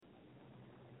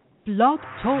Blog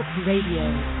Talk Radio.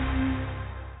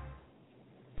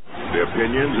 The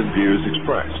opinions and views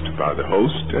expressed by the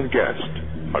host and guest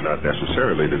are not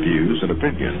necessarily the views and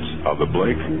opinions of the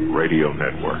Blake Radio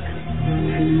Network.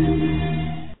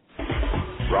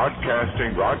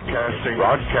 Broadcasting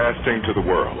to the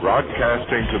world.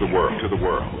 Broadcasting to the world.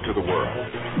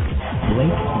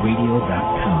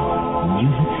 BlakeRadio.com.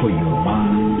 Music for your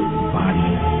mind, body,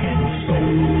 and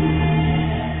soul.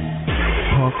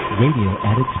 Talk radio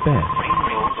at its best.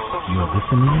 You're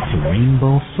listening to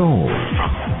Rainbow Soul.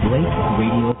 Blake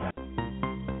Radio.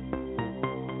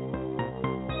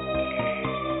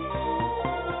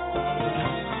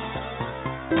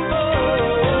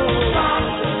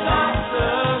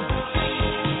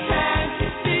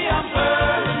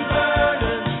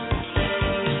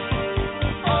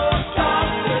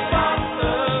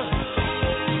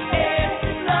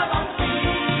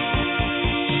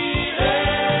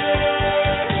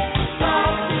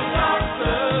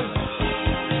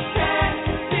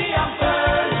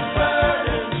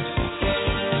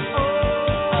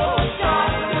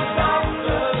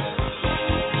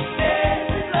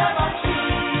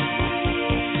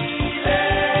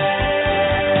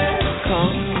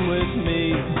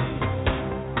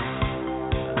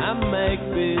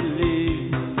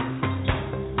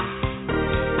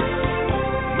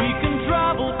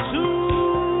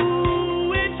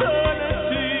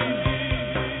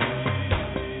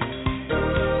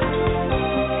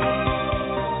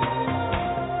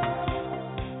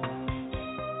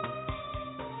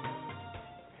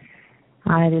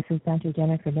 Hi, this is Dr.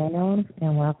 Jennifer Daniels,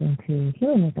 and welcome to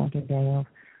Healing with Dr. Daniels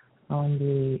on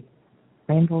the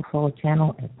Rainbow Soul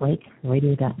channel at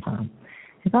BlakeRadio.com.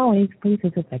 As always, please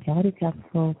visit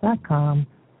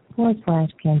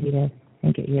vitalitycapsules.com/Candida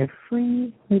and get your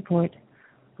free report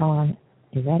on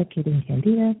eradicating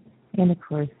Candida and, of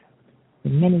course, the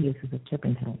many uses of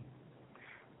turpentine.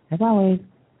 As always,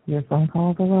 your phone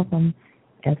calls are welcome,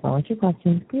 as well as your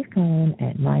questions. Please call in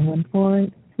at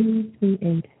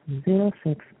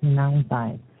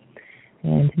 914-338-0695.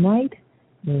 And tonight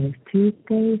is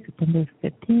Tuesday, September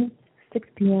 15th, 6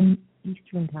 p.m.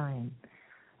 Eastern Time.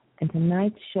 And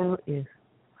tonight's show is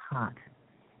hot.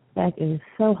 In fact, it is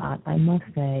so hot, I must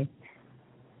say,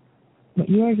 what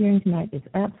you are hearing tonight is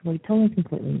absolutely, totally,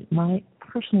 completely my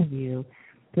personal view,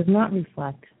 does not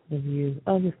reflect the views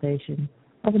of the station,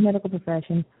 of the medical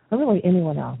profession, or really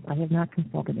anyone else. I have not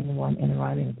consulted anyone in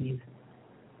arriving at these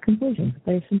conclusions.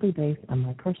 They are simply based on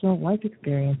my personal life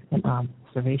experience and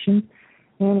observations,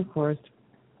 and of course,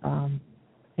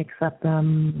 accept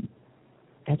them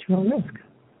at your own risk,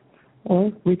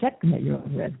 or reject them at your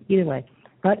own risk. Either way,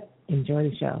 but enjoy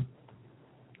the show.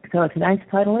 So tonight's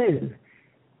title is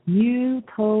 "You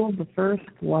Told the First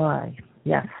Lie."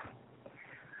 Yes.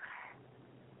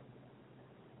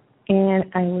 And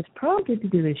I was prompted to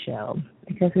do this show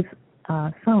because this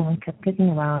song kept kicking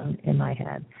around in my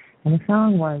head. And the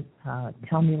song was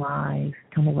Tell Me Lies,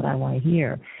 Tell Me What I Want to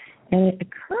Hear. And it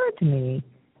occurred to me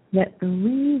that the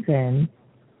reason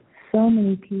so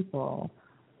many people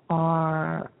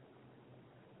are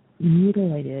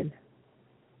mutilated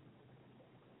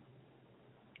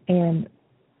and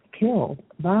killed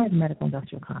by the medical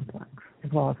industrial complex,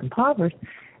 as well as impoverished,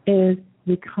 is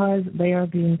because they are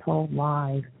being told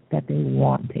lies that they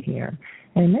want to hear.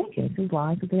 And in many cases,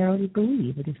 lies that they already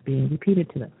believe are just being repeated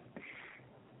to them.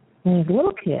 When I was a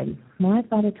little kid, my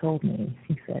father told me,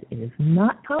 he said, it is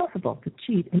not possible to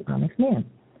cheat an honest man.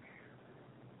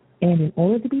 And in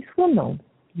order to be swindled,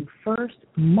 you first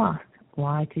must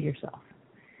lie to yourself.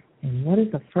 And what is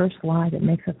the first lie that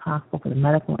makes it possible for the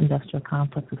medical industrial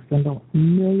complex to swindle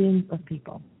millions of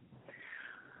people?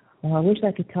 Well, I wish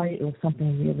I could tell you it was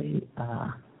something really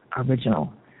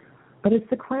original. But it's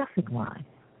the classic lie.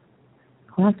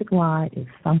 Classic lie is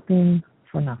something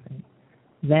for nothing.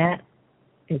 That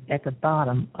is at the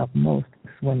bottom of most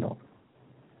swindles.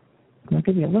 I'm going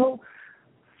to give you a little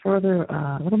further,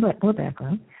 a little bit more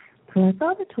background. So my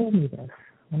father told me this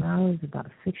when I was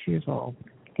about 6 years old,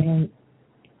 and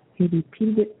he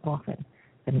repeated it often,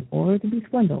 that in order to be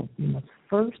swindled, you must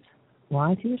first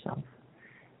lie to yourself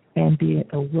and be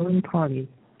a willing party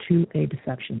to a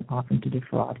deception, often to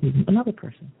defraud even another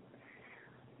person.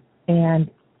 And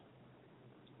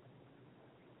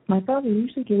my father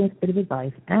usually gave us a bit of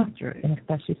advice after an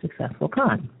especially successful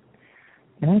con.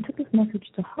 And I took this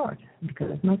message to heart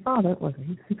because my father was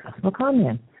a successful con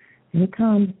man. And he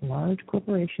conned large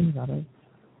corporations out of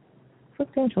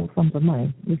substantial sums of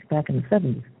money, at least back in the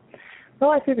 70s. So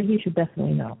I figured he should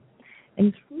definitely know. And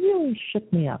it really shook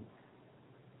me up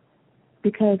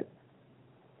because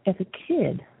as a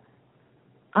kid,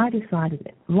 I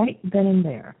decided right then and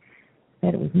there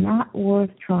that it was not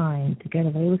worth trying to get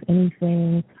away with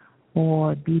anything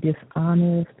or be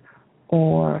dishonest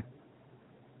or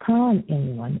con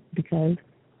anyone because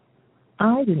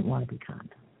I didn't want to be conned.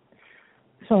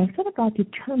 So I set about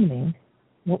determining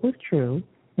what was true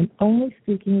and only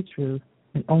speaking the truth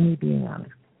and only being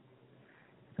honest.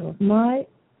 So my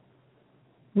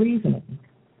reasoning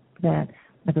that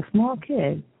as a small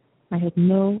kid, I had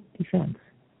no defense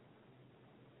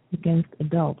against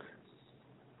adults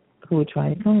who would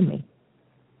try to con me,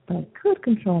 but I could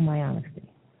control my honesty.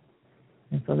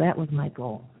 And so that was my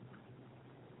goal.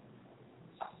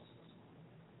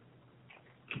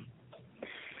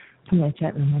 In my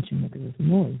chat room mentioned that there was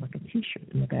noise, like a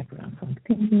T-shirt in the background, so I'm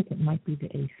thinking it might be the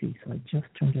AC, so I just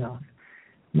turned it off.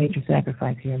 Major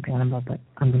sacrifice here in Panama, but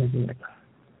I'm going to do it.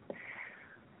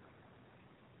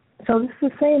 So this is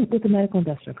the same with the medical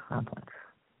industrial complex.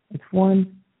 It's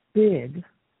one big,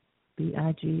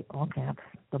 B-I-G, all caps,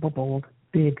 double bold,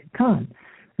 big con.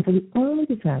 And so the only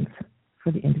defense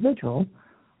for the individual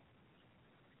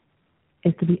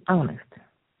is to be honest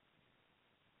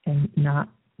and not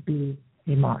be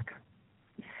a mark.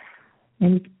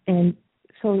 And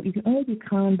so you can only be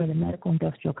conned by the medical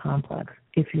industrial complex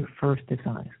if you're first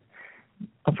dishonest.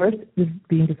 First is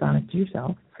being dishonest to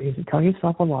yourself, so you have to tell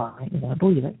yourself a lie, you gotta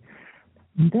believe it,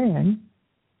 and then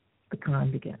the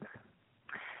con begins.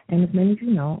 And as many of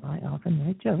you know, I often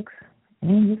write jokes,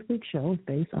 and this week's show is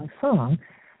based on a song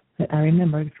that I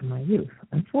remembered from my youth.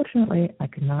 Unfortunately, I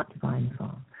could not find the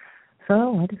song.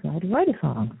 So I decided to write a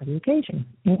song for the occasion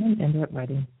and ended up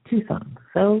writing 2 songs.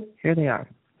 So here they are.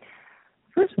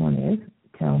 First one is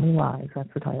Tell Me Lies. That's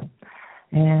the title.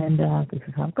 And this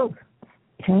is how it goes.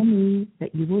 Tell me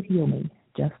that you will heal me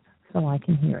just so I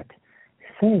can hear it.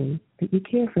 Say that you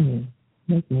care for me.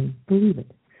 Make me believe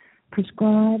it.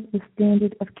 Prescribe the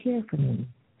standard of care for me.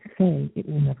 Say it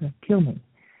will never kill me.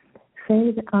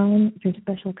 Say that I'm your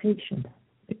special patient,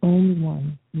 the only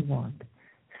one you want.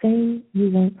 Say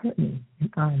you won't hurt me, and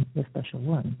I'm the special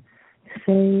one.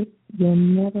 Say you'll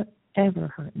never, ever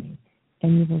hurt me,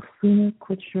 and you will sooner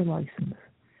quit your license.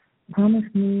 Promise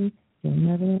me you'll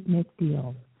never make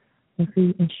deals with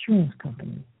the insurance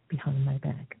company behind my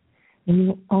back, and you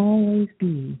will always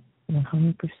be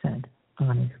 100%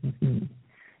 honest with me.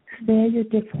 Say you're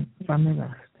different from the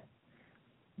rest.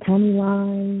 Tell me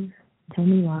lies,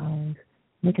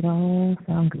 make it all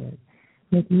sound good.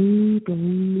 Make me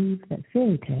believe that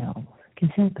fairy tales can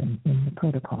happen in the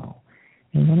protocol.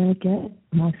 And when I get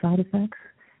my side effects,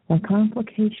 when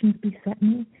complications beset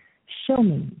me, show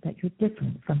me that you're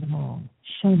different from them all.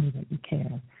 Show me that you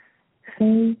care.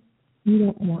 Say you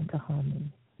don't want to harm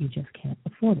me. You just can't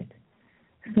afford it.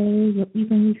 Say you'll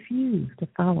even refuse to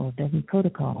follow deadly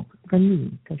protocols for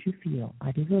me because you feel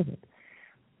I deserve it.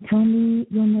 Tell me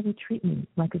you'll never treat me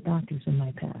like the doctors in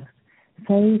my past.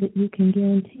 Say that you can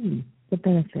guarantee the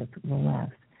benefits will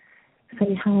last.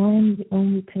 Say how I'm the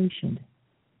only patient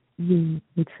you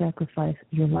would sacrifice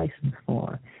your license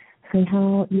for. Say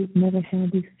how you've never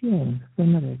had these feelings for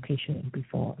another patient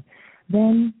before.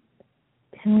 Then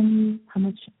tell me how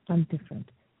much I'm different.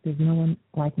 There's no one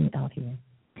like me out here.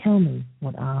 Tell me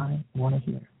what I want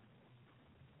to hear.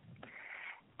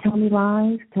 Tell me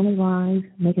lies,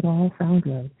 make it all sound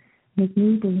good. Make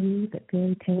me believe that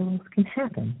fairy tales can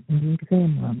happen in the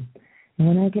exam room. And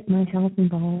when I get my health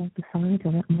involved, decide to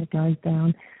let my guards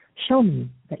down. Show me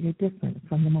that you're different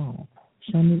from them all.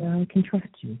 Show me that I can trust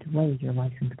you to lay your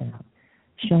license down.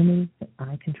 Show me that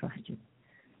I can trust you.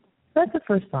 That's the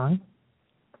first song.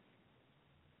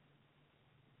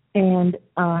 And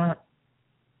as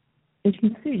you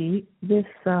can see, this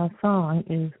song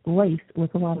is laced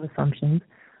with a lot of assumptions,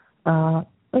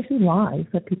 basically lies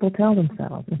that people tell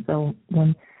themselves. And so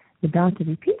when the doctor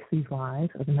repeats these lies,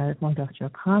 or the medical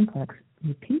industrial complex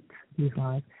repeats these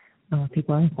lies,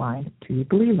 people are inclined to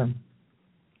believe them.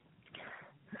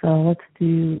 So let's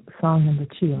do song number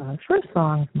 2. The first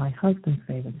song is my husband's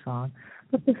favorite song,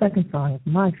 but the second song is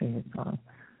my favorite song.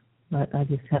 But I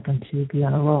just happened to be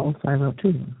on a roll, so I wrote 2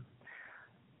 of them.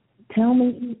 Tell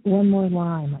me one more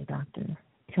lie, my doctor.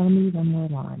 Tell me one more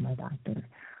lie, my doctor.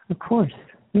 Of course,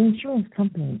 the insurance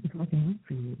company is looking out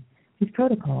for you. These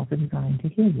protocols are designed to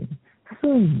heal you.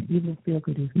 Soon you will feel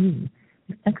good as new.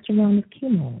 This extra round of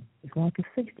chemo is like a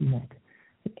safety net.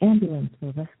 The ambulance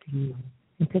will rescue you,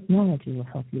 and technology will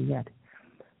help you yet.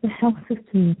 The health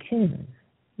system cares.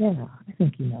 Yeah, I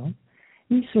think you know.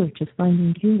 Research is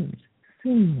finding cures.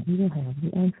 Soon you will have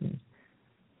the answers.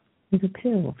 There's a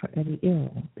pill for every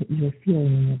ill that you are feeling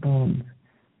in your bones.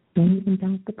 Don't even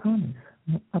doubt the promise,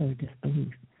 no utter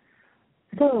disbelief.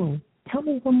 So, tell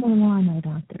me one more lie, my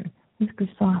doctor. Whisper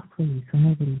softly so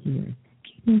nobody hears.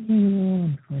 Keep me hanging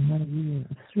on for another year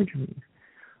of surgeries.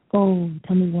 Oh,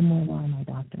 tell me one more lie, my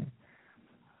doctor.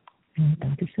 And the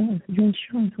doctor says, your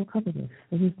insurance will cover this.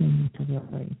 There is no need to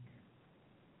worry.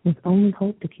 With only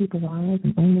hope to keep alive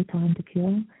and only time to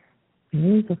kill,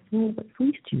 there is a fool that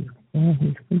fleeced you, and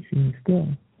he's fleecing you still.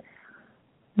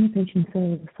 And the patient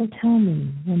says, so tell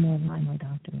me one more lie, my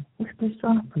doctor. Whisper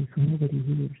softly so nobody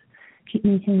hears. Keep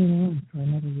me hanging on for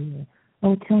another year.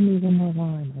 Oh, tell me one more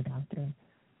lie, my doctor.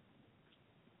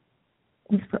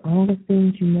 Whisper all the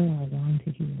things you know I long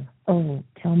to hear. Oh,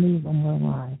 tell me one more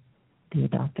lie, dear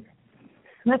doctor.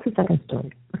 And that's the second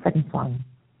story, the second song.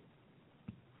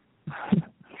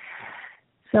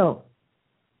 So,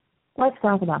 let's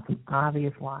talk about some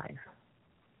obvious lies.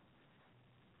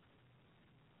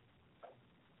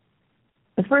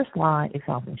 The first lie is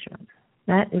health insurance.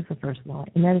 That is the first lie,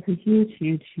 and that is a huge,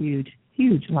 huge, huge,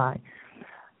 huge lie.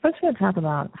 First, we're going to talk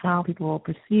about how people will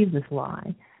perceive this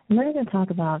lie, and then we're going to talk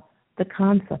about the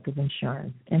concept of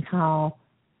insurance and how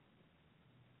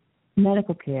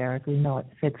medical care, as we know it,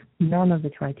 fits none of the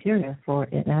criteria for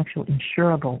an actual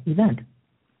insurable event.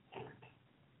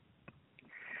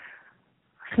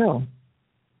 So,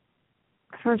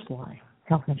 first lie,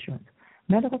 health insurance.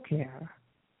 Medical care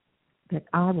that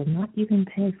I would not even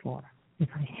pay for if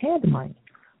I had the money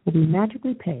will be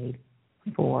magically paid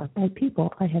for by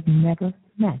people I have never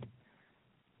met,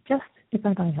 just if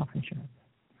I buy health insurance.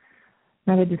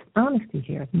 Now, the dishonesty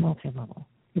here is multi-level.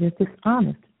 It is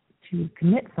dishonest to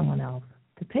commit someone else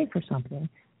to pay for something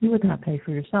you would not pay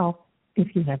for yourself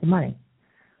if you had the money.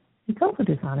 It's also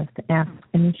dishonest to ask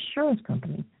an insurance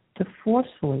company to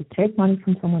forcefully take money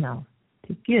from someone else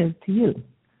to give to you.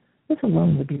 This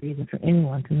alone would be reason for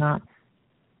anyone to not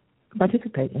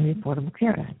participate in the Affordable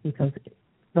Care Act, because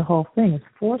the whole thing is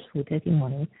forcefully taking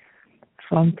money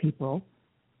from people.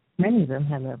 Many of them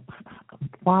have a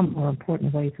far more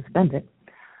important way to spend it.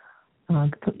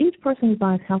 So each person who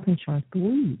buys health insurance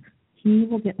believes he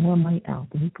will get more money out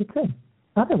than he puts in.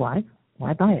 Otherwise,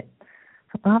 why buy it?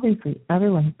 So obviously,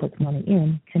 everyone who puts money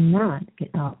in cannot get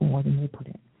out more than they put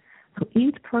in. So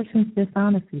each person's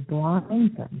dishonesty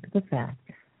blinds them to the fact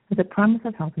that the promise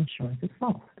of health insurance is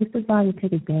false. This desire to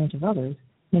take advantage of others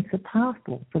makes it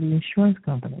possible for the insurance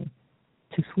company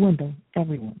to swindle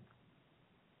everyone.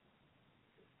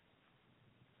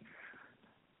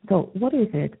 So what is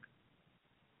it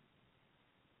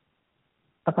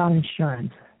about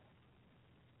insurance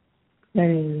that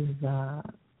is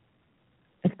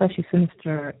especially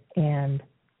sinister and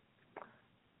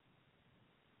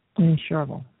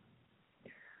uninsurable?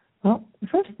 Well, the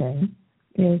first thing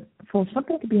is, for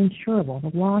something to be insurable,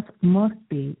 the loss must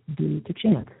be due to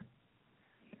chance.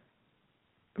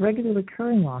 Regular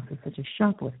recurring losses such as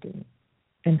shoplifting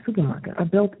and supermarket are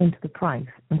built into the price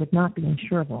and would not be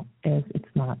insurable, as it's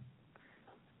not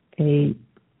a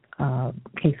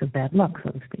case of bad luck,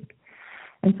 so to speak.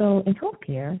 And so in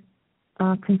healthcare,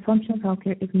 consumption of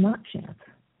healthcare is not chance.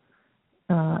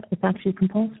 It's actually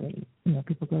compulsory. You know,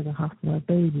 people go to the hospital with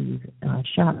babies.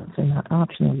 Shots are not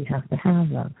optional. You have to have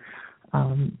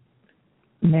them.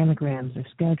 Mammograms are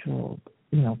scheduled.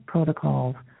 You know,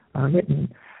 protocols are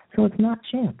written. So it's not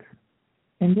chance.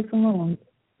 And this alone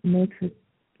makes it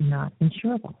not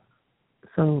insurable.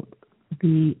 So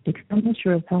the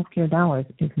expenditure of healthcare dollars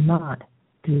is not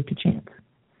due to chance.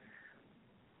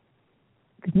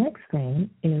 The next thing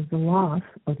is the loss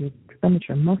or the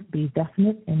expenditure must be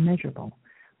definite and measurable.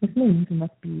 This means it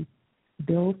must be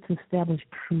bills to establish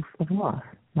proof of loss,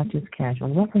 not just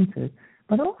casual references,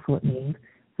 but also it means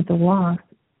that the loss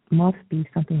must be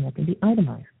something that can be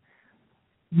itemized.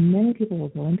 Many people will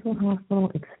go into a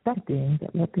hospital expecting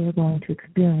that what they're going to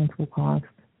experience will cost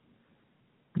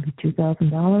maybe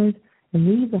 $2,000 and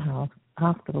leave the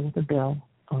hospital with a bill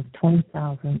of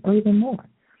 $20,000 or even more.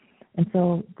 And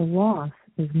so the loss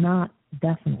is not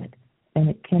definite, and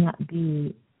it cannot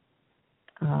be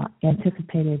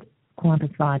anticipated,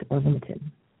 quantified, or limited.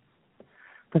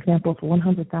 For example, if a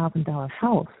 $100,000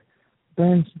 house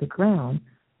burns to the ground,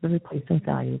 the replacement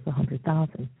value is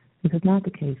 $100,000. This is not the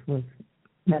case with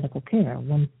medical care.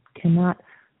 One cannot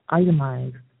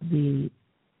itemize the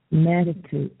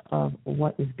magnitude of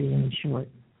what is being insured.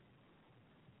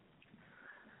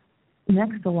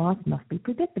 Next, the loss must be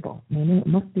predictable, meaning it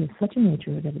must be of such a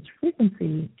nature that its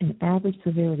frequency and average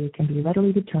severity can be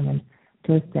readily determined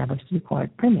to establish the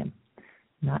required premium.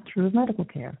 Not true of medical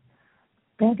care.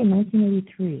 Back in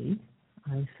 1983,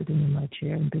 I was sitting in my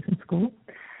chair in business school,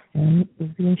 and it was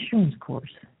the insurance course.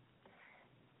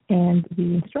 And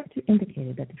the instructor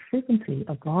indicated that the frequency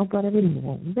of gallbladder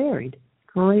removal varied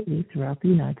greatly throughout the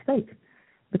United States.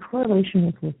 The correlation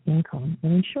was with income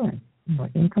and insurance. The more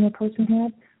income a person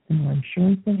had, the more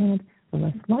insurance they had, the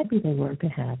less likely they were to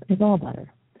have a gallbladder.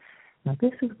 Now,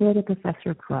 this is where the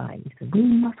professor cried. He said, we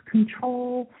must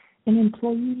control an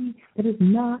employee that is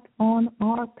not on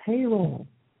our payroll,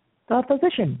 the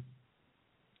physician.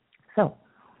 So,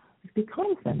 it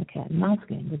becomes then a cat and mouse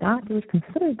game. The doctor is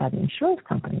considered by the insurance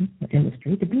company, the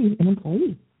industry, to be an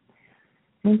employee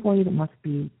that must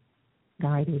be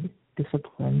guided,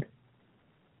 disciplined,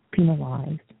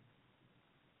 penalized,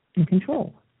 and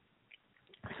controlled.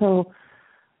 So,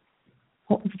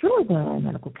 what's really going on in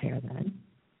medical care then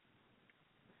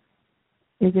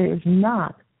is there is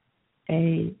not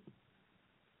a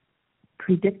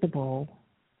predictable,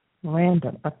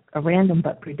 a random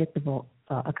but predictable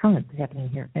occurrence happening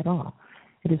here at all.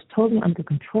 It is totally under the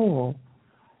control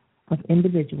of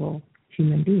individual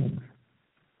human beings.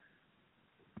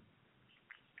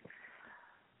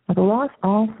 Now, the loss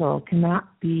also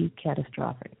cannot be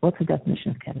catastrophic. What's the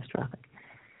definition of catastrophic?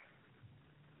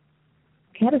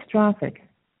 Catastrophic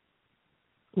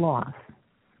loss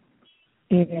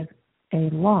is a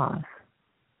loss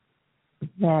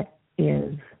that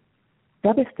is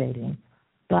devastating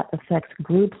but affects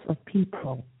groups of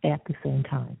people at the same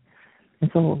time. And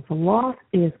so if the loss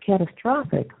is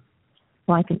catastrophic,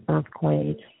 like an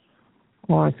earthquake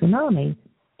or a tsunami,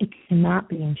 it cannot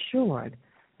be insured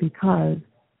because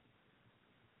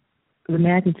the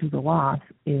magnitude of the loss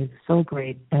is so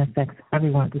great and affects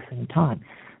everyone at the same time.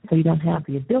 So you don't have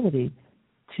the ability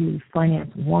to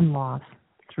finance one loss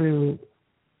through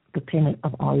the payment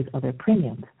of all these other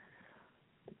premiums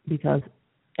because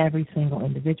every single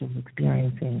individual is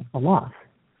experiencing a loss.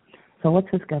 So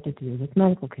what's this got to do with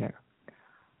medical care?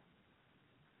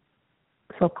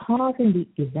 So causing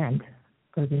the event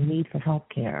or the need for health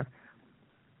care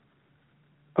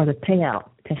or the payout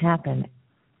to happen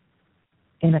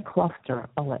in a cluster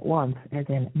all at once, as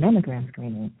in mammogram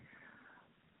screening,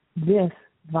 this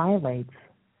violates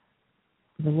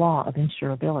the law of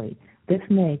insurability. This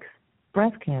makes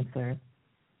breast cancer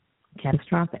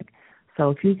catastrophic. So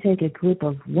if you take a group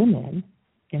of women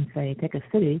and say, take a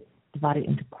city, divide it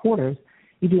into quarters,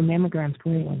 you do a mammogram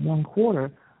screening in one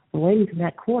quarter, the ladies in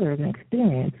that quarter are going to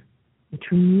experience a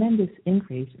tremendous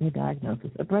increase in the diagnosis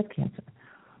of breast cancer,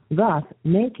 thus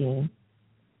making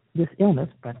this illness,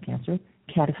 breast cancer,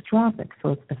 catastrophic.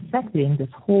 So it's affecting this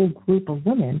whole group of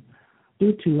women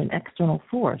due to an external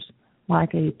force,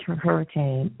 like a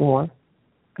hurricane or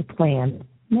a planned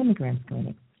mammogram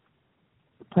screening,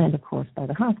 planned, of course, by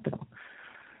the hospital.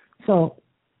 So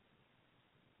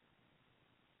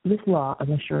this law of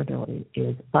insurability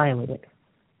is violated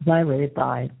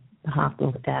by the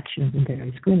hospital's actions in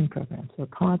various screening programs. So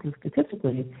it causes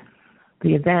statistically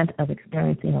the event of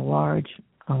experiencing a large,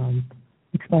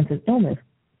 expensive illness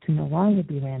to no longer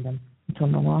be random and to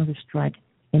no longer strike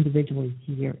individually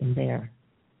here and there.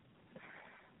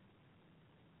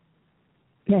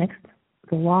 Next,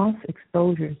 the loss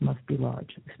exposures must be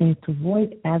large. This means to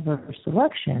avoid adverse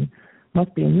selection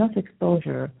must be enough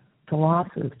exposure to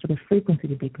losses to the frequency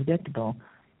to be predictable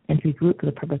and to be grouped for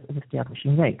the purpose of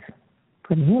establishing rates.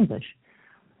 Put in English,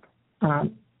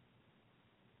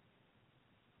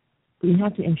 you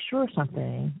have to insure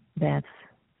something that's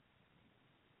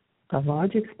a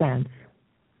large expense,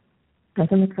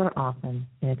 doesn't occur often,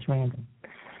 and it's random.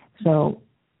 So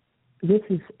this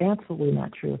is absolutely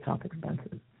not true of health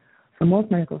expenses. So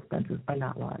most medical expenses are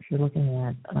not large. You're looking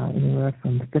at anywhere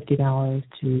from $50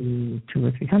 to $200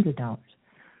 or $300,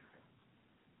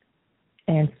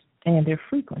 and they're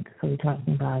frequent. So you're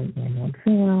talking about an annual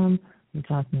exam. You're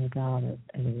talking about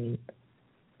a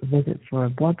visit for a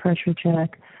blood pressure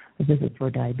check, a visit for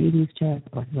a diabetes check,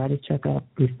 arthritis checkup,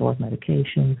 refill of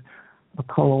medications, a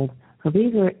cold. So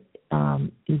these are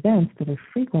events that are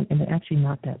frequent and they're actually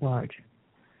not that large.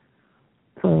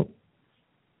 So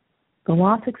the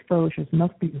loss exposures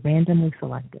must be randomly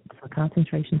selected. So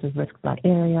concentrations of risk by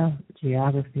area,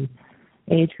 geography,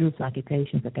 age groups,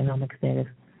 occupations, economic status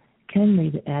can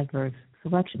lead to adverse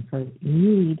selection. So you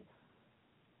need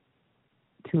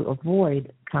to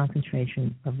avoid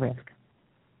concentration of risk.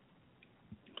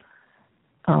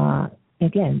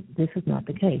 Again, this is not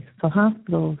the case. So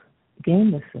hospitals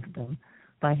game this system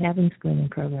by having screening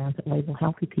programs that label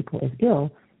healthy people as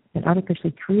ill and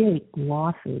artificially create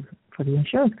losses for the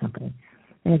insurance company.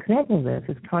 An example of this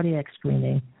is cardiac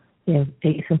screening in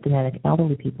asymptomatic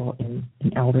elderly people in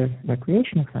an elder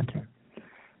recreational center.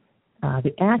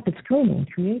 The act of screening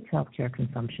creates healthcare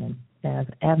consumption as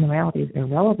abnormalities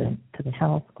irrelevant to the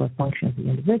health or function of the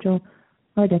individual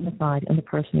are identified and the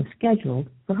person is scheduled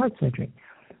for heart surgery.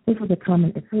 This was a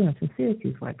common occurrence in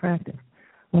Syracuse where I practiced.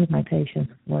 One of my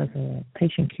patients was a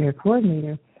patient care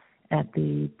coordinator at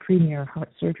the premier heart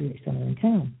surgery center in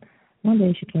town. One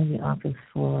day she came to the office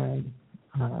for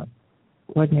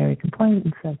ordinary complaint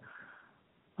and said,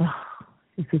 "Oh,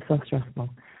 this is so stressful.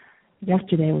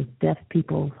 Yesterday was deaf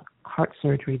people's heart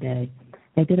surgery day.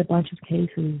 They did a bunch of case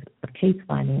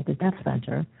finding at the deaf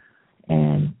center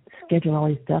and scheduled all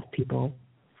these deaf people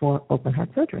for open heart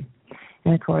surgery."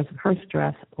 And, of course, her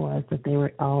stress was that they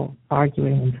were all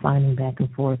arguing and fighting back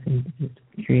and forth, and it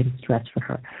just created stress for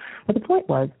her. But the point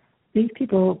was, these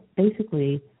people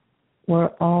basically were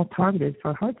all targeted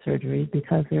for heart surgery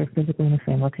because they were physically in the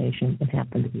same location and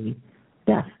happened to be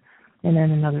deaf. And then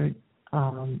another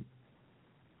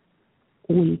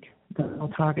week,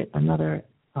 they'll target another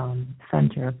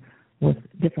center with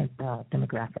different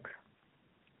demographics.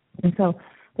 And so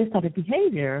this type of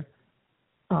behavior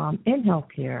in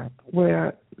healthcare,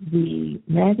 where the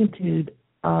magnitude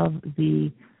of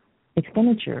the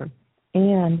expenditure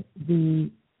and the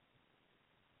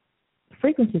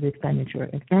frequency of the expenditure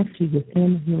is actually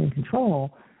within human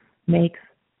control, makes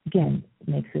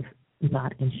this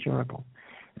not insurable.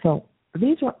 So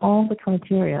these are all the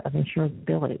criteria of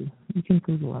insurability. You can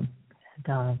Google them,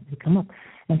 and they come up.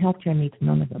 And healthcare meets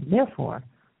none of them. Therefore,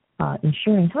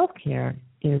 insuring healthcare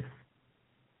is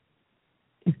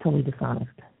totally dishonest,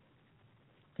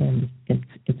 and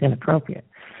it's inappropriate.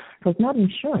 So it's not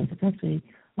insurance; it's actually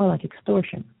more like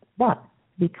extortion. But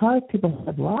because people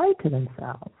have lied to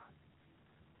themselves,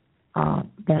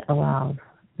 that allows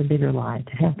the bigger lie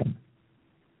to happen.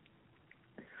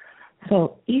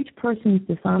 So each person's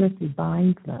dishonesty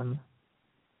binds them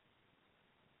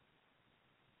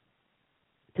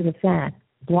to the fact,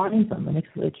 blinds them, and makes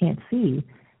it so they can't see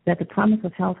that the promise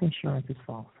of health insurance is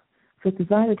false. So its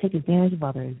desire to take advantage of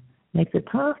others makes it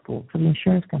possible for the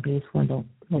insurance company to swindle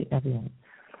everyone.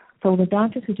 So the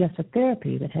doctor suggests a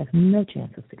therapy that has no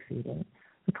chance of succeeding.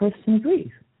 The person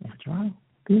agrees. After all,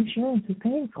 the insurance is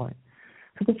paying for it.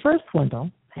 So the first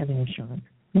swindle, having insurance,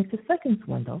 makes the second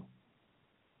swindle,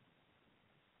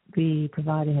 the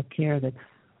providing of care that's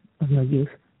of no use,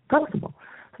 possible.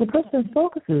 So the person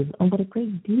focuses on what a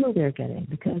great deal they're getting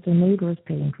because their neighbor is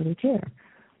paying for their care.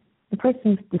 The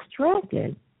person is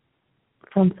distracted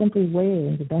from simply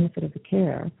weighing the benefit of the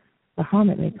care, the harm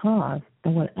it may cause,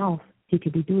 and what else he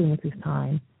could be doing with his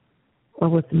time or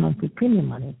with the monthly premium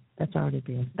money that's already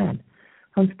being spent.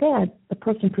 So instead, the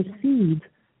person proceeds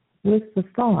with the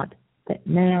thought that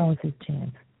now is his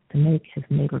chance to make his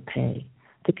neighbor pay,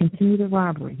 to continue the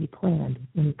robbery he planned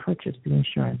when he purchased the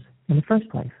insurance in the first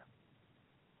place.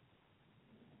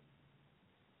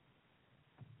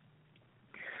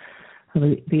 So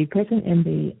the person in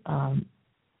the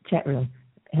chat room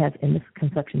has a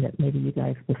misconception that maybe you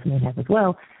guys listening have as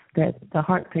well, that the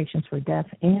heart patients were deaf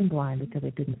and blind because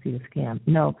they didn't see the scam.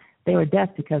 No, they were deaf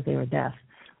because they were deaf.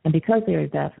 And because they were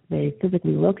deaf, they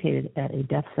physically located at a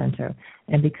deaf center.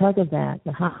 And because of that,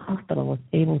 the hospital was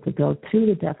able to go to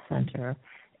the deaf center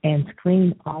and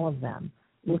screen all of them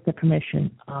with the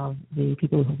permission of the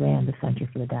people who ran the Center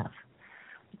for the Deaf.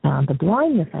 The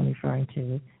blindness I'm referring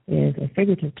to is a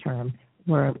figurative term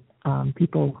where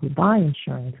people who buy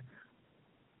insurance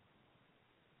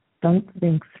don't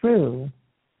think through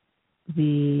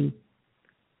the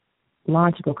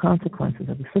logical consequences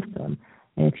of the system.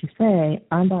 And if you say,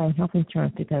 I'm buying health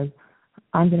insurance because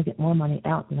I'm going to get more money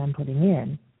out than I'm putting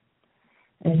in,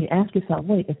 and you ask yourself,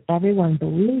 wait, if everyone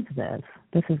believes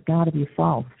this has got to be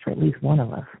false for at least one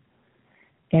of us.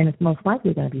 And it's most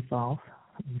likely going to be false,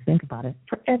 when you think about it,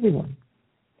 for everyone.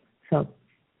 So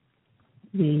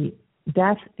the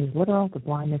deaf is literal, the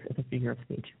blindness is a figure of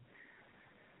speech.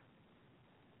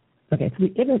 Okay, so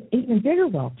the even bigger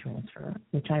wealth transfer,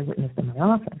 which I witnessed in my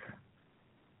office,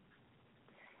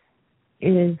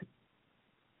 is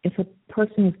if a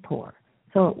person is poor.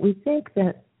 So we think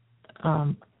that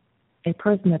a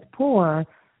person that's poor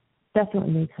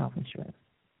definitely needs health insurance.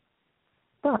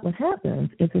 But what happens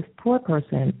is this poor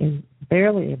person is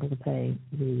barely able to pay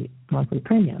the monthly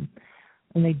premium,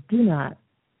 and they do not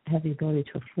have the ability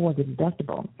to afford the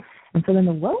deductible. And so then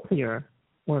the wealthier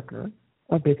worker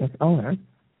or business owner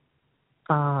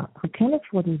who can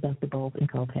afford the deductibles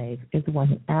and copays is the one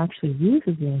who actually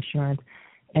uses the insurance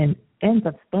and ends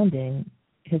up spending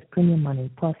his premium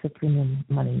money plus the premium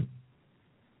money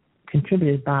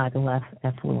contributed by the less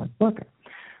affluent worker.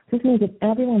 This means that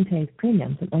everyone pays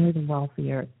premiums and only the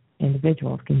wealthier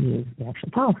individuals can use the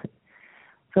actual policy.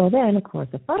 So then, of course,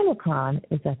 the final con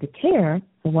is that the care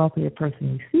the wealthier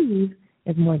person receives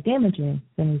is more damaging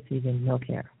than receiving no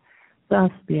care.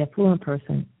 Thus, the affluent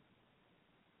person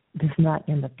does not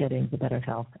end up getting the better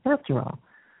health after all.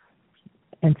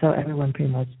 And so everyone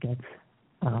pretty much gets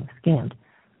scammed.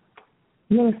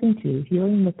 You're listening to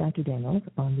Healing with Dr. Daniels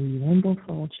on the Rainbow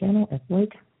Soul channel at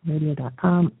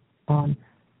BlakeRadio.com on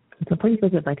So please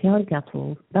visit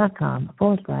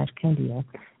vitalitycapsules.com/Candida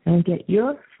and get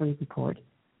your free report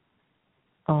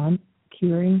on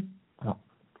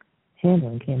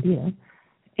handling Candida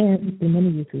and the many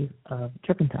uses of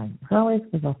turpentine. As always,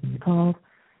 we welcome your calls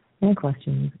and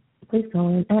questions. Please call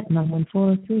in at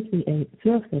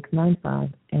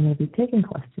 914-338-0695, and we'll be taking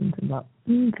questions in about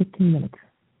 15 minutes.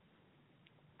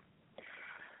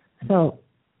 So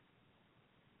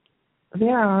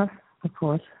there are, of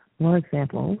course, more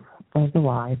examples of the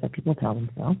lies that people tell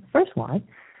themselves. The first lie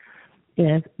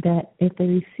is that if they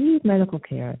receive medical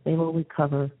care, they will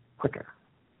recover quicker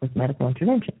with medical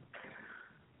intervention.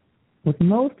 With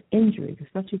most injuries,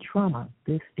 especially trauma,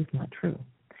 this is not true.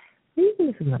 The reason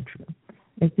this is not true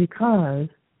is because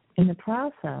in the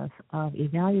process of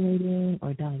evaluating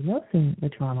or diagnosing the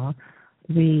trauma,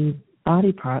 the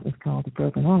body part, that's called the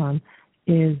broken arm,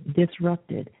 is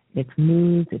disrupted. It's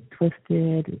moved, it's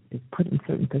twisted, it's put in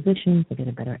certain positions to get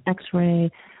a better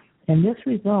x-ray, and this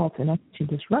results in actually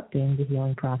disrupting the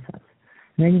healing process.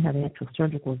 And then you have the actual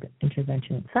surgical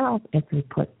intervention itself. If we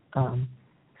put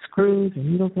screws or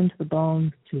needles into the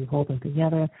bones to hold them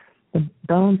together, the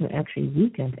bones are actually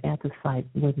weakened at the site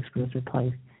where the screws are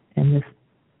placed, and this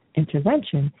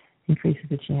intervention increases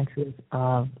the chances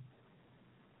of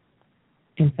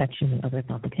infection and other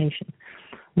complications.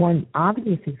 One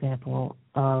obvious example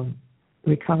of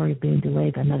recovery being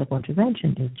delayed by medical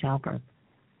intervention is childbirth.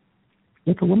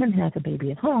 If a woman has a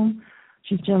baby at home,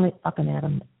 she's generally up and at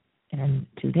 'em in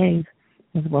 2 days.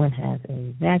 If a woman has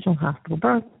a vaginal hospital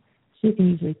birth, she can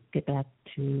usually get back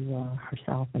to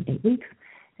herself in 8 weeks.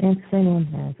 And if someone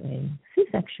has a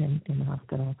C-section in the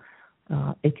hospital,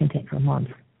 it can take her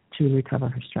months to recover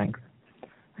her strength.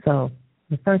 So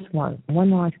the first one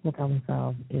lie people tell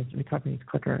themselves is recovery is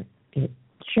quicker. It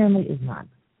generally is not.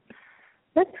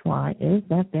 Next lie is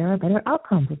that there are better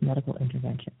outcomes with medical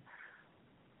intervention.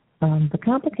 The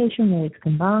complication rates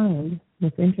combined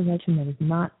with intervention that is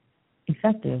not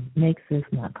effective makes this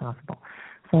not possible.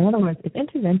 So in other words, if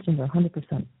interventions are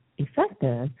 100%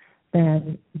 effective,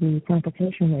 then the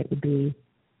complication rate would be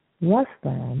less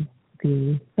than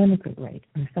the benefit rate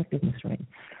or effectiveness rate.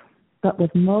 But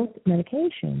with most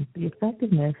medications, the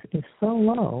effectiveness is so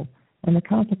low and the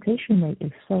complication rate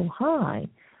is so high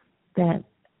that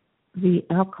the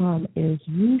outcome is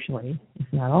usually,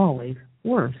 if not always,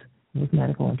 worse with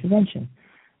medical intervention.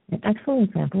 An excellent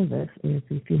example of this is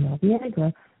the female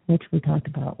Viagra, which we talked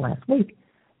about last week.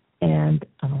 And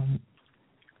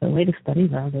the latest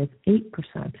studies are that it's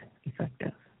 8%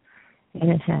 effective,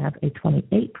 and it has a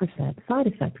 28% side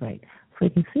effect rate. So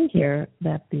you can see here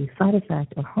that the side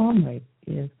effect or harm rate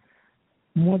is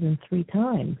more than 3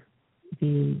 times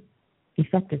the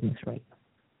effectiveness rate.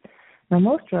 Now,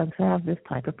 most drugs have this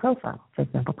type of profile. For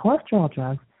example, cholesterol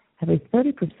drugs have a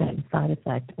 30% side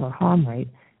effect or harm rate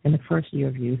in the first year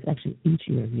of use, actually each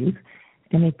year of use,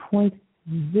 and a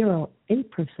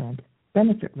 0.08%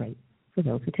 benefit rate for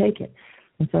those who take it.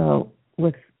 And so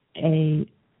with a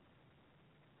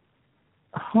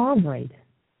harm rate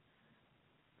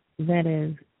that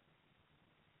is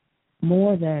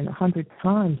more than 100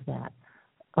 times that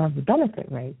of the benefit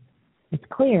rate, it's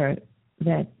clear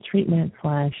that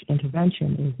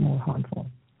treatment/intervention is more harmful.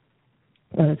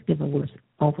 Or it's give a worse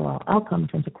overall outcome in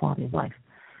terms of quality of life.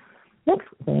 Next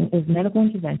thing is medical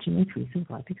intervention increases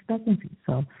life expectancy.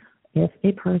 So if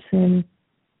a person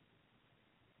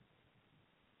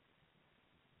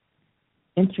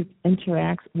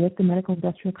interacts with the medical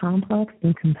industrial complex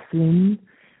and consumes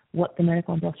what the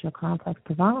medical industrial complex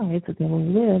provides, that they will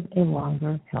live a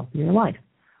longer, healthier life.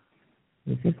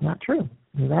 This is not true.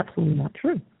 It is absolutely not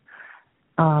true.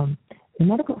 In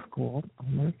medical school, I'll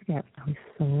never forget, I was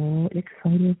so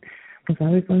excited because I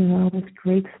was learning all this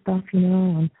great stuff,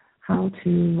 on how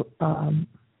to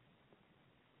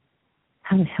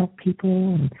help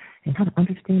people and how to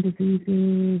understand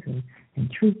diseases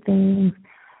and treat things.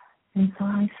 And so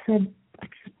I said,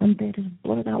 one day just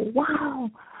blurted out,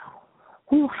 wow,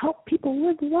 we'll help people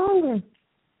live longer.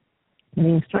 And the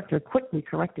instructor quickly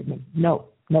corrected me, no,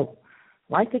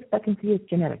 life expectancy is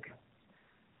genetic.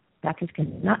 Doctors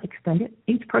cannot extend it.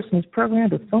 Each person is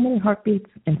programmed with so many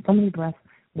heartbeats and so many breaths.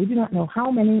 We do not know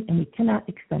how many, and we cannot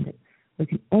extend it. We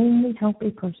can only help a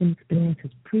person experience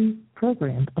his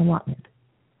pre-programmed allotment.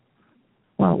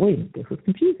 Well, wait, this was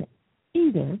confusing.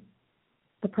 Either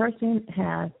the person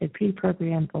has a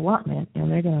pre-programmed allotment, and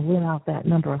they're going to live out that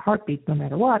number of heartbeats no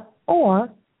matter what,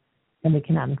 and they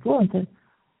cannot influence it,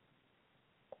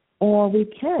 or we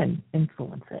can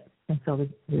influence it. And so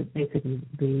basically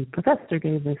the professor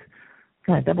gave this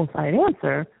kind of double-sided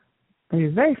answer, but he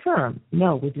was very firm.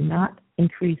 No, we do not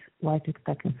increase life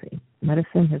expectancy.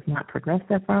 Medicine has not progressed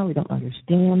that far. We don't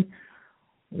understand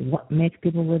what makes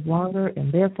people live longer,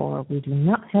 and therefore we do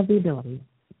not have the ability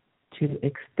to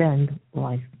extend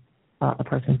life, a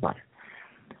person's life.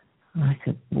 And I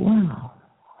said, wow,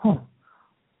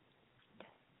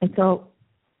 And so,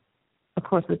 of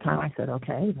course, at the time I said,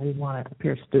 okay, I didn't want to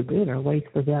appear stupid or waste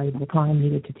the valuable time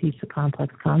needed to teach the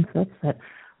complex concepts that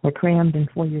were crammed in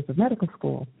 4 years of medical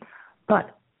school. But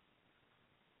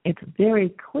it's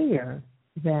very clear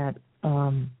that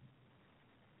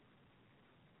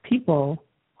people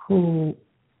who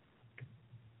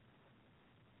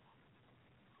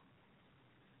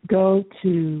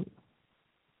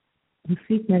who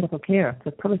seek medical care for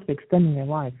the purpose of extending their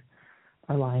life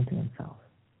are lying to themselves.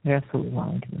 They're absolutely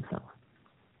lying to themselves.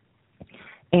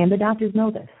 And the doctors know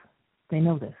this. They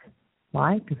know this.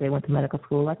 Why? Because they went to medical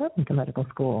school like I went to medical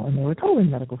school, and they were told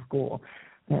in medical school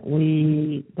that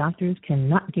we doctors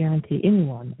cannot guarantee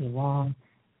anyone a long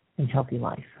and healthy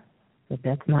life. But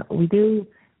that's not what we do.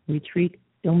 We treat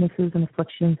illnesses and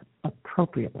afflictions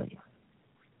appropriately.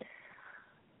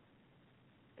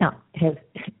 Now, has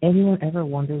anyone ever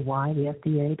wondered why the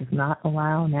FDA does not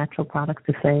allow natural products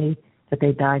to say that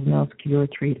they diagnose, cure,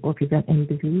 treat, or prevent any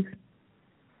disease?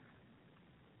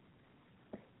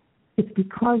 It's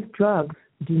because drugs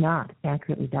do not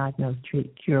accurately diagnose,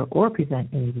 treat, cure, or prevent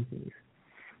any disease.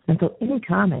 And so any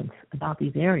comments about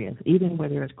these areas, even where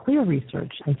there is clear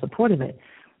research in support of it,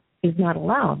 is not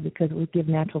allowed because it would give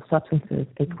natural substances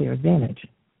a clear advantage.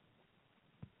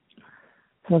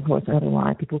 So, of course, another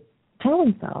lie people tell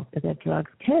themselves is that drugs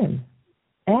can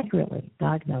accurately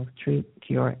diagnose, treat,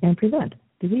 cure, and prevent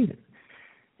diseases.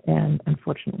 And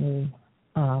unfortunately,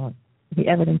 the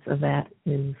evidence of that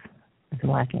is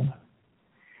lacking.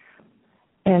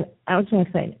 And I was going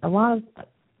to say, a lot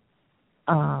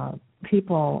of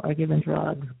people are given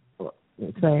drugs,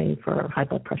 say, for high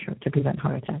blood pressure to prevent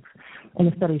heart attacks.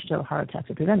 And the studies show heart attacks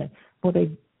are prevented. Well,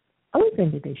 the other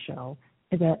thing that they show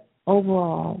is that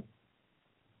overall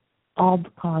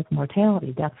all-cause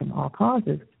mortality, death from all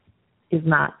causes, is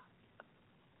not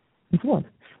influenced,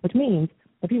 which means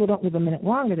that people don't live a minute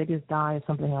longer, they just die of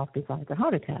something else besides a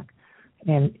heart attack.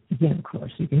 And, again, of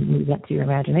course, you can leave that to your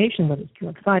imagination, whether it's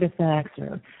drug side effects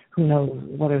or who knows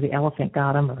whether the elephant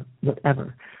got them or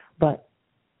whatever. But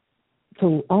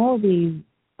so all these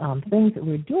things that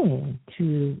we're doing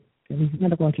to these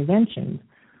medical interventions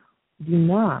do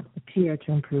not appear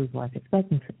to improve life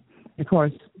expectancy. Of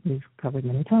course, we've covered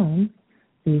many times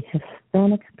the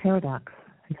Hispanic paradox.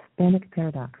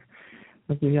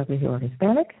 Those of you who are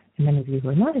Hispanic, and many of you who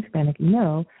are not Hispanic,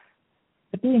 know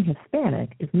that being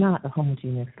Hispanic is not a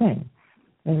homogeneous thing.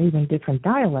 There are even different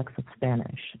dialects of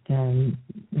Spanish, and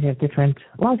we have different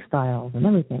lifestyles and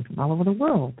everything from all over the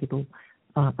world. People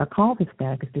are called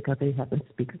Hispanic because they happen to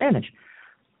speak Spanish.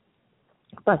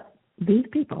 But these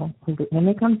people, when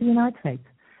they come to the United States,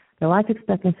 their life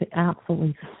expectancy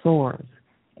absolutely soars.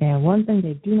 And one thing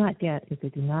they do not get is they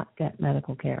do not get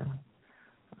medical care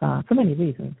for many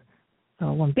reasons.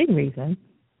 One big reason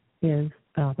is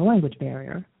the language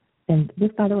barrier. And this,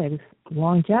 by the way, this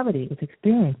longevity is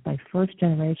experienced by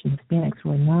first-generation Hispanics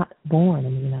who are not born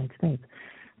in the United States.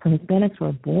 So Hispanics who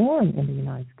are born in the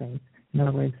United States, in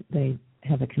other words, they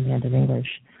have a command of English,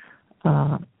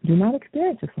 do not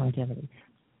experience this longevity.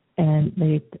 And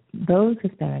those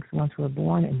Hispanics, the ones who are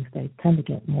born in the States, tend to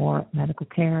get more medical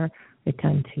care. They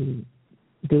tend to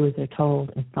do as they're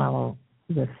told and follow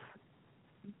this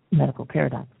medical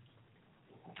paradigm.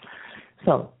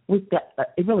 So we've got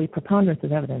a really preponderance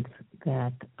of evidence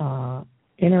that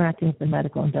interacting with the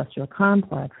medical industrial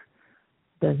complex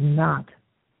does not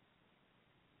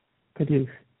produce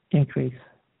increased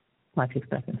life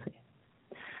expectancy.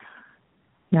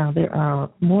 Now, there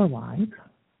are more lies,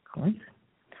 of course.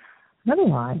 Another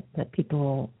lie that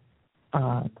people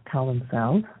tell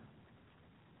themselves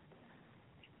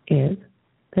is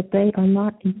that they are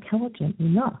not intelligent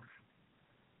enough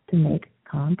to make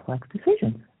complex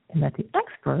decisions, and that the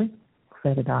experts,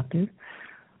 say the doctors,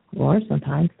 or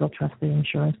sometimes they'll trust the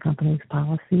insurance company's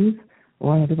policies,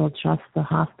 or maybe they'll trust the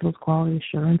hospital's quality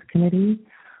assurance committee,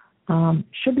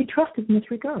 should be trusted in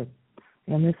this regard.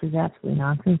 And this is absolutely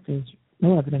nonsense. There's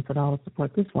no evidence at all to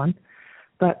support this one.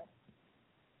 But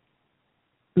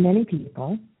many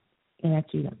people, and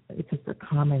actually it's just a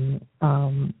common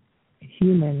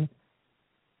human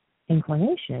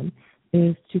inclination,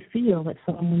 is to feel that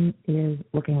someone is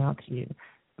looking out to you,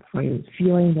 for you,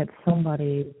 feeling that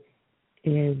somebody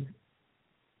is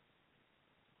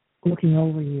looking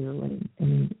over you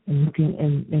and looking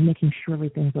and making sure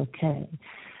everything's okay.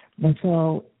 And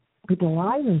so people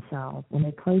lie to themselves when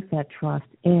they place that trust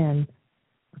in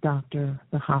doctor,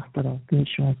 the hospital, the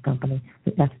insurance company,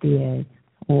 the FDA,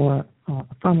 or a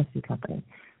pharmacy company.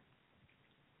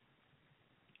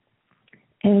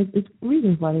 And there's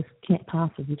reasons why this can't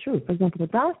possibly be true. For example,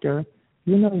 the doctor,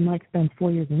 even though he might spend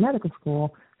 4 years in medical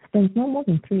school, spends no more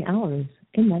than 3 hours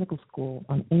in medical school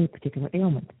on any particular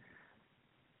ailment.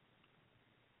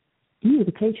 You,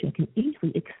 the patient, can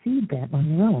easily exceed that on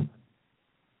your own.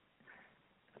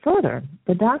 Further,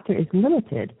 the doctor is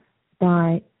limited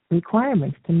by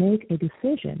requirements to make a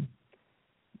decision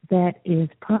that is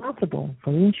profitable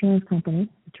for the insurance company,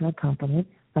 the drug company,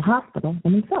 the hospital,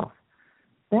 and himself.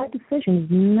 That decision is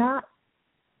not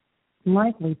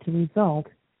likely to result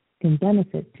in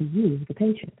benefit to you, the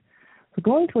patient. So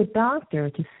going to a doctor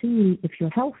to see if you're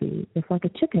healthy is like a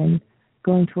chicken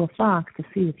going to a fox to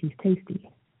see if he's tasty.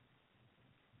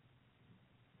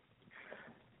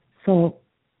 So,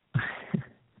 a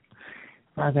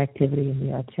lot of activity in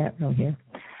the chat room here.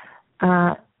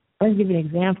 Let me give you an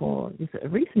example, just a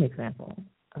recent example.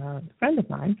 A friend of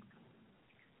mine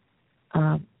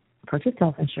purchased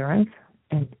health insurance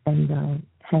and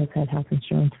has had health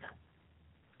insurance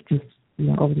just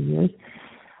over the years,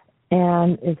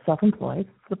 and is self-employed.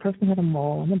 The person had a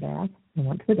mole on the back and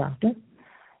went to the doctor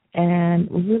and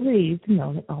was relieved to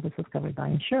know that all this was covered by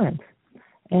insurance.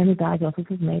 And the diagnosis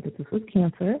was made that this was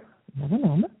cancer,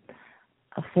 melanoma.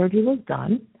 A surgery was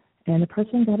done, and the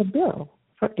person got a bill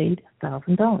for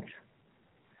 $8,000.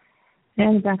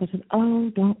 And the doctor said, "Oh,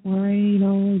 don't worry,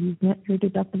 you've met your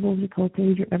deductibles, your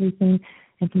co-pays, your everything,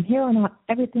 and from here on out,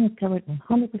 everything is covered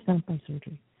 100% by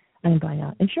surgery and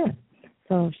by insurance."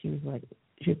 So she was like,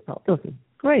 she felt guilty.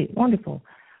 Great, wonderful.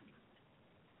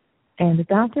 And the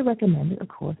doctor recommended, of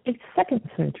course, a second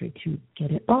surgery to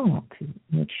get it all, to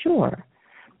make sure.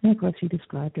 And of course, she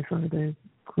described her sort of the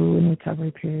grueling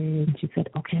recovery period, and she said,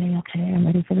 okay, I'm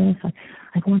ready for this.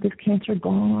 I want this cancer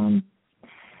gone.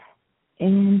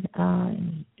 And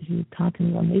she talked to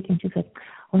me one week, and she said,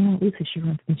 well, at least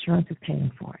insurance is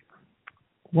paying for it.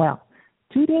 Well,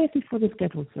 2 days before the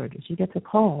scheduled surgery, she gets a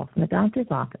call from the doctor's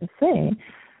office saying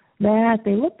that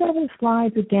they looked over the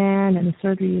slides again, and the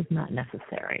surgery is not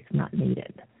necessary. It's not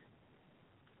needed.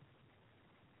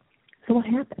 So what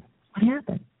happened?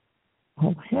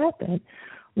 Well, what happened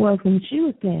was when she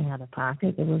was paying out of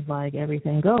pocket, it was like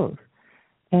everything goes.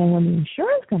 And when the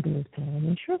insurance company was paying, the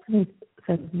insurance company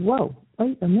said, whoa,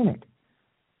 wait a minute.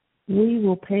 We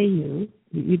will pay you.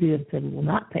 You either said we will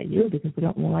not pay you because we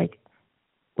don't like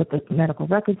what the medical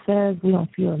record says. We don't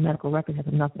feel the medical record has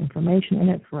enough information in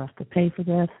it for us to pay for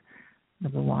this,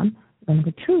 number one. And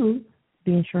number two,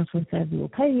 the insurance one said we will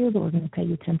pay you, but we're going to pay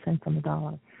you 10 cents on the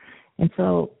dollar. And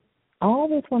so all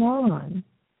this went on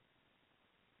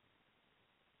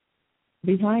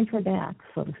behind her back,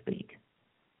 so to speak,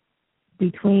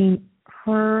 between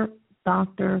her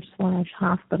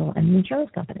doctor/hospital and the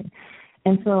insurance company.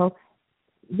 And so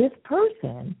this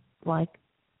person, like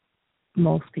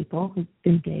most people who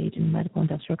engage in the medical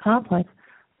industrial complex,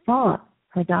 thought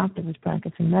her doctor was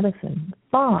practicing medicine,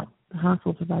 thought the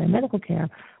hospital was providing medical care,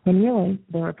 when really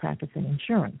they were practicing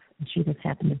insurance, and she just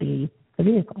happened to be the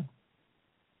vehicle.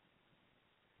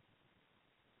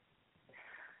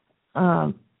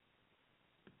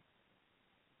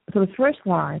 So the first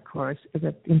lie, of course, is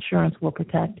that insurance will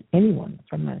protect anyone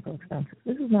from medical expenses.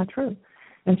 This is not true.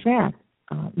 In fact,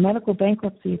 medical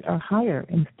bankruptcies are higher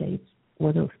in states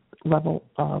where the level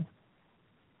of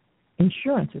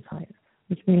insurance is higher,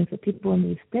 which means that people in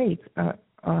these states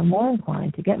are more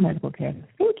inclined to get medical care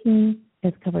thinking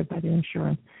it's covered by the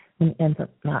insurance when it ends up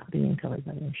not being covered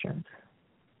by the insurance.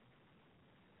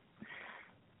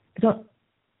 So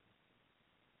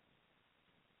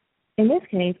in this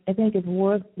case, I think it's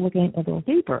worth looking a little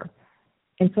deeper.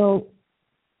 And so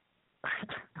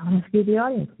I'll ask you, the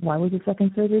audience, why was the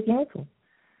second surgery canceled?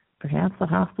 Perhaps the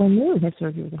hospital knew his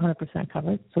surgery was 100%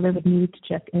 covered, so they would need to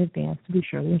check in advance to be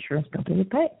sure the insurance company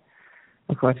would pay.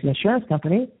 Of course, the insurance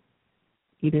company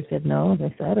either said no, as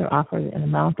I said, or offered an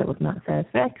amount that was not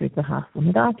satisfactory to the hospital and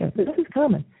the doctor. So this is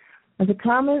common. It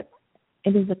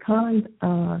is a common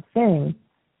thing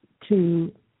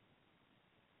to,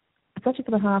 especially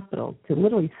for the hospital, to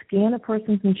literally scan a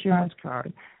person's insurance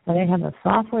card, and they have a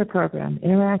software program that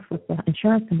interacts with the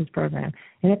insurance company's program,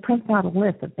 and it prints out a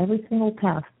list of every single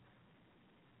test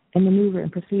and maneuver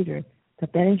and procedure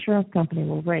that insurance company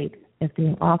will rate as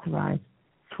being authorized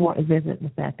for a visit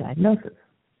with that diagnosis.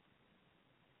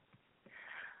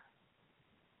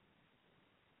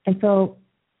 And so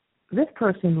this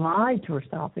person lied to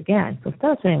herself again. So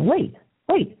instead of saying, wait,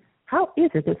 how is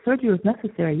it that surgery was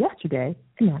necessary yesterday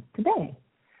and not today?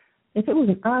 If it was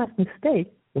an honest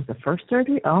mistake, was the first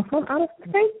surgery also an honest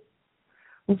mistake?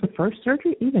 Was the first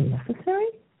surgery even necessary?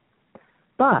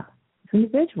 But this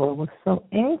individual was so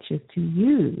anxious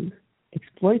to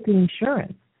exploit the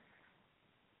insurance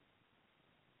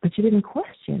that she didn't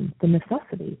question the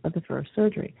necessity of the first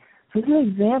surgery. So this is an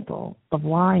example of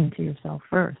lying to yourself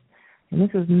first. And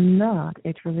this is not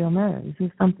a trivial matter. This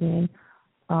is something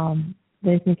that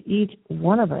I think each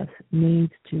one of us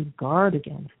needs to guard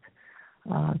against.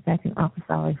 In fact, in office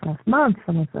hours last month,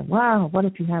 someone said, wow, what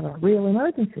if you have a real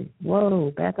emergency?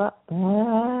 Whoa, back up.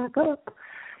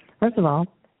 First of all,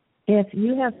 if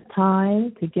you have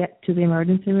time to get to the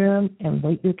emergency room and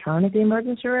wait your turn at the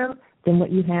emergency room, then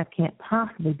what you have can't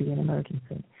possibly be an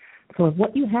emergency. So if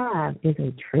what you have is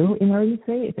a true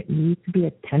emergency, if it needs to be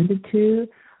attended to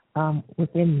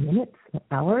within minutes or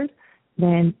hours,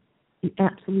 then you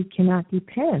absolutely cannot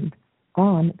depend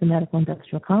on the medical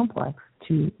industrial complex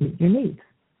to meet your needs.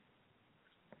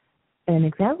 An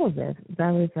example of this is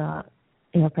I was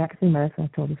practicing medicine.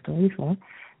 I've told the story before,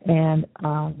 and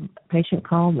a patient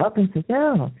called up and said,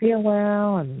 I don't feel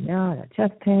well, and I got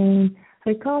chest pain. So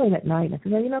he called me that night, and I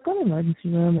said, go to the emergency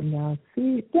room and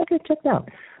get checked out.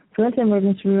 So I went to the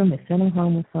emergency room. They sent him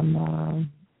home with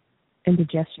some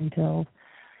indigestion pills.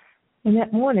 And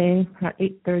that morning, around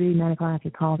 8:30, 9 o'clock,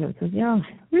 he called and says, I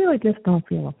really just don't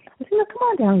feel well. I said, come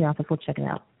on down to the office. We'll check it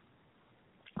out.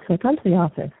 So I come to the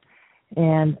office,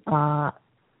 and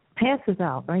passes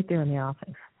out right there in the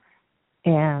office.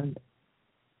 And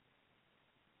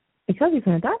because he's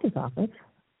in a doctor's office,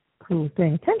 who was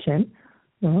paying attention,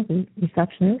 the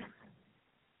receptionist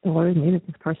alerted me that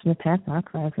this person had passed out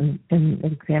because I was in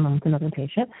exam with another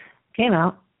patient, came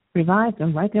out, revived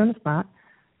him right there on the spot,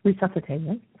 resuscitated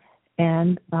him,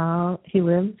 and he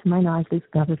lived, to my knowledge, at least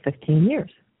another 15 years.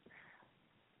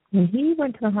 When he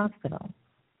went to the hospital,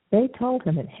 they told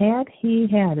him that had he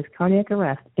had his cardiac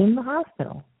arrest in the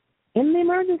hospital, in the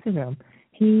emergency room,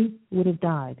 he would have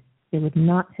died. They would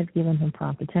not have given him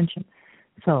prompt attention.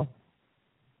 So,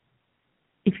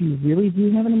 if you really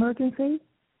do have an emergency,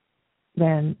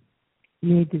 then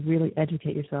you need to really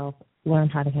educate yourself, learn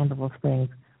how to handle those things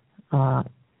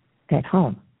at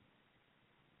home.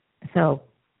 So,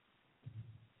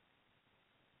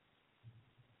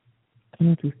 I'm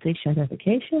going to do station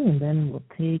identification, and then we'll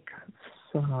take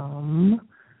some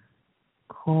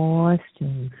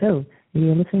questions. So,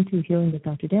 you're listening to Healing with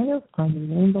Dr. Daniels on the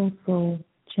Rainbow Soul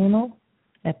channel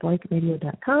at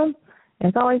BlakeRadio.com.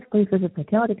 As always, please visit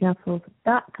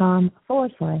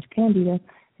vitalitycapsules.com/Candida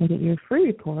and get your free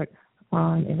report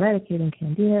on eradicating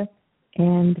Candida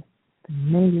and the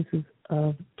many uses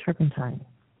of turpentine.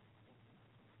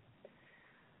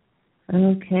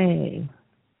 Okay.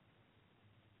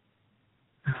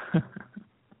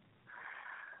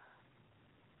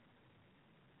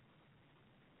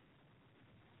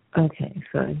 Okay,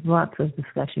 so there's lots of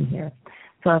discussion here.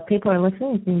 So if people are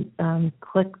listening, you can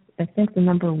click, I think, the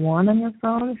number 1 on your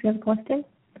phone if you have a question.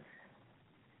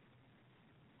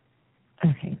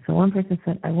 Okay, so one person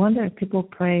said, I wonder if people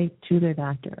pray to their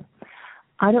doctor.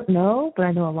 I don't know, but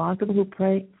I know a lot of people who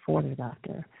pray for their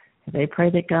doctor. They pray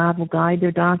that God will guide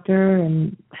their doctor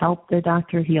and help their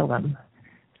doctor heal them.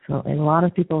 So a lot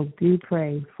of people do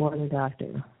pray for their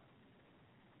doctor.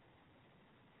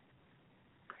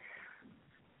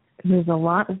 There's a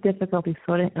lot of difficulty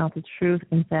sorting out the truth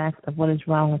and facts of what is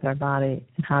wrong with our body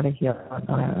and how to heal on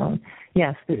our own.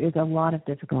 Yes, there is a lot of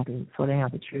difficulty sorting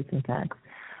out the truth and facts.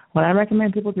 What I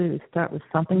recommend people do is start with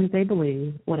something that they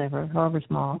believe, whatever, however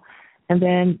small, and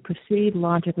then proceed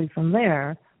logically from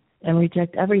there and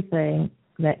reject everything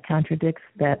that contradicts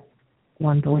that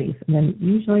one belief. And then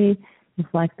usually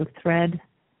it's like the thread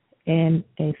in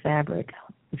a fabric.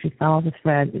 If you follow the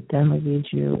thread, it generally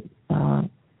leads you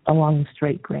along the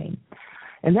straight grain.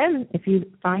 And then if you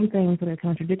find things that are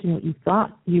contradicting what you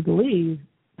thought you believe,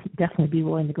 definitely be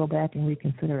willing to go back and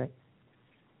reconsider it.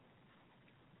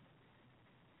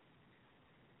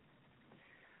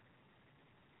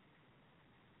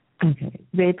 Okay.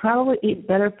 They probably eat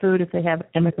better food if they have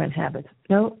immigrant habits.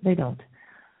 No, they don't.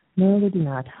 No, they do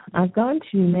not. I've gone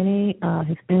to many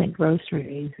Hispanic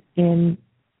groceries in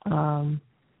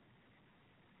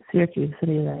Syracuse,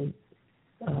 city that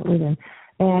I live in,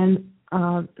 and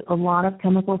a lot of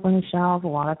chemicals on the shelves, a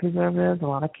lot of preservatives, a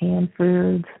lot of canned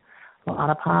foods, a lot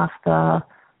of pasta,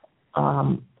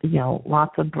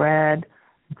 lots of bread.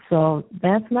 So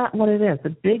that's not what it is. The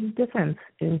big difference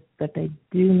is that they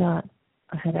do not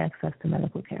have access to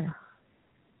medical care.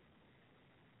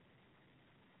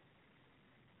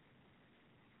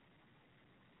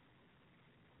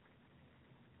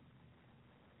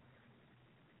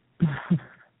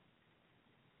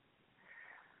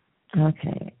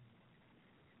 Okay.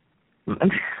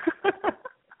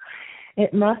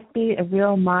 It must be a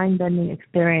real mind-bending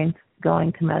experience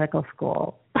going to medical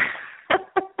school.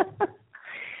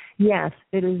 Yes,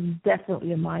 it is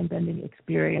definitely a mind-bending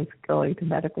experience going to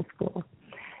medical school.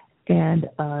 And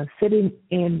sitting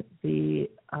in the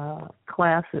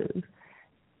classes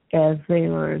as they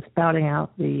were spouting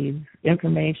out these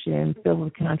information filled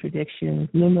with contradictions,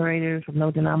 numerators with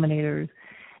no denominators.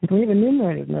 And when you have a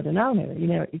numerator with no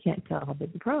denominator, you can't tell how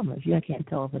big the problem is. You can't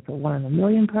tell if it's a 1 in a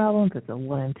million problem, if it's a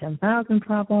 1 in 10,000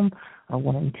 problem, a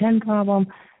 1 in 10 problem.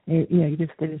 They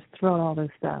just throw out all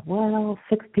this stuff. Well,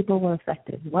 6 people were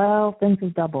affected. Well, things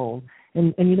have doubled.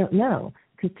 And you don't know,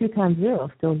 because 2 times 0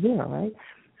 is still 0, right?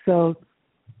 So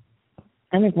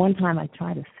I think one time I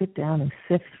tried to sit down and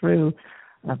sift through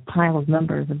a pile of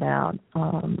numbers about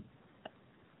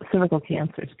cervical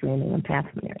cancer screening and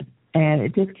pap smears, and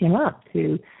it just came up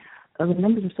to the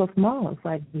numbers are so small. It's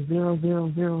like 0,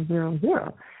 0, 0, 0,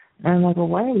 0. And I'm like, well,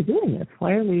 why are we doing this?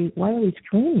 Why are we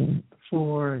screening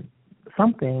for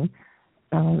something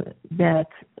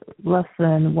that's less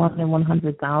than 1 in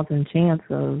 100,000 chance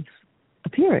of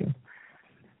appearing?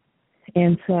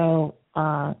 And so,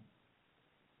 of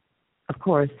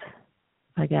course,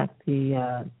 I got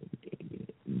the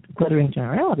glittering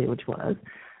generality, which was,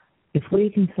 if we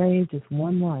can save just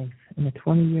one life in a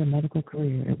 20-year medical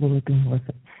career, it will have been worth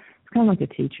it. It's kind of like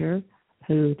a teacher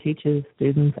who teaches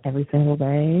students every single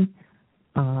day,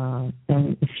 and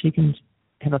if she can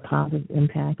have a positive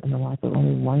impact on the life of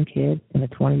only one kid in a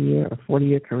 20-year or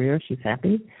 40-year career, she's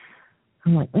happy.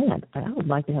 I'm like, man, I would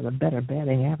like to have a better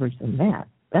batting average than that.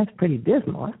 That's pretty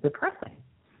dismal. That's depressing.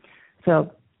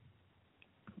 So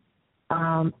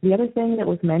the other thing that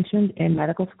was mentioned in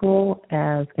medical school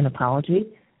as an apology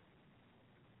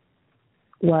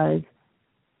was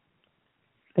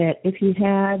that if you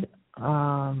had,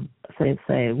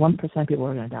 say 1% people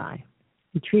are going to die,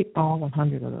 you treat all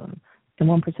 100 of them, and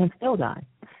 1% still die.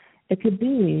 It could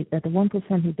be that the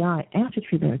 1% who die after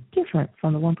treatment is different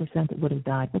from the 1% that would have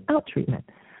died without treatment.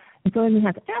 And so then you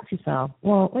have to ask yourself,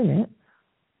 well, wait a minute,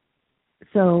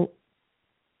 so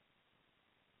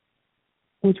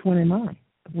which one am I?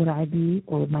 Would I be,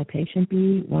 or would my patient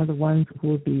be, one of the ones who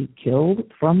would be killed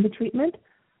from the treatment,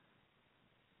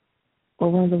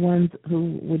 or one of the ones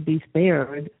who would be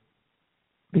spared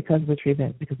because of the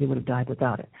treatment, because they would have died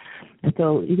without it? And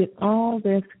so you get all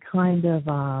this kind of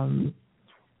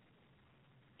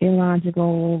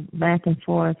illogical, back and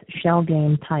forth, shell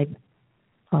game type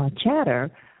chatter,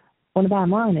 when the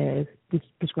bottom line is, just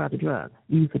prescribe the drug,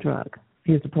 use the drug,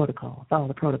 here's the protocol, follow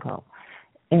the protocol.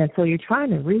 And so you're trying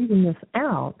to reason this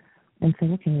out and say,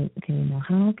 okay, now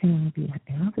how is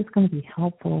this going to be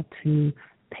helpful to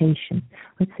patients?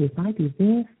 Let's see, if I do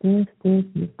this,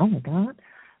 oh my God,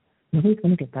 nobody's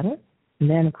going to get better. And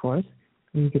then, of course,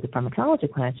 when you get the pharmacology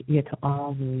class, you get to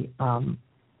all the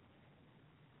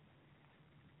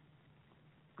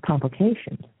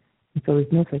complications. And so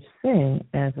there's no such thing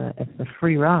as a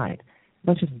free ride.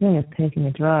 No such thing as taking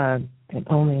a drug and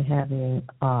only having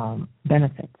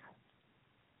benefits.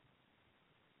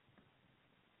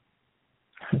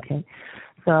 Okay,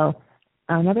 so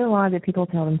another lie that people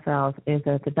tell themselves is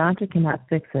that if the doctor cannot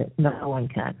fix it, no one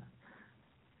can.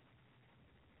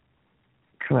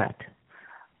 Correct.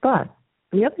 But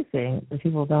the other thing that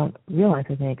people don't realize,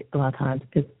 I think, a lot of times,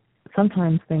 is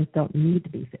sometimes things don't need to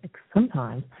be fixed.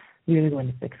 Sometimes you're either going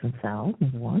to fix themselves,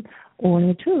 number one, or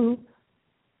number two,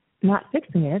 not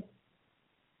fixing it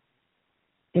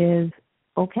is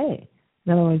okay.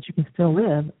 In other words, you can still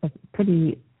live a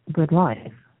pretty good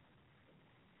life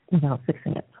without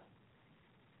fixing it.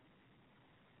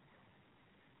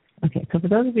 Okay, so for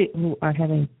those of you who are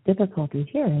having difficulty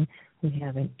hearing, we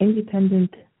have an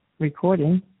independent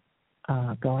recording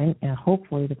going, and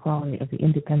hopefully the quality of the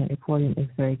independent recording is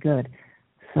very good.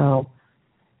 So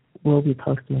we'll be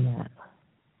posting that.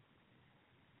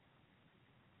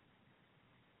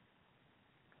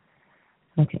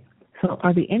 Okay, so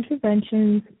are the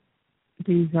interventions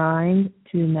designed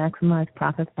to maximize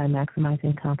profits by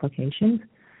maximizing complications?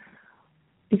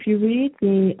 If you read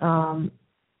the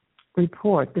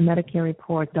report, the Medicare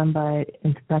report done by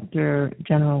Inspector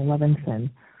General Levinson,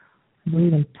 I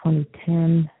believe in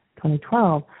 2010,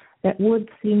 2012, that would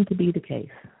seem to be the case.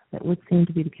 The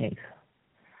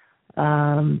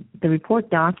report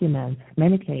documents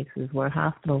many cases where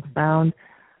hospitals found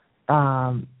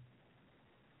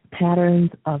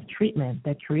patterns of treatment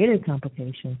that created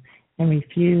complications and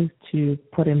refused to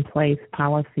put in place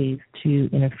policies to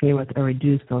interfere with or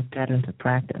reduce those patterns of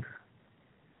practice.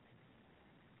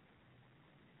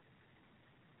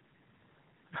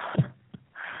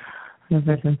 The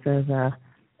person says,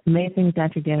 amazing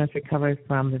Dr. Danos recovered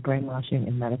from the brainwashing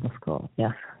in medical school.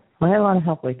 Yes, I had a lot of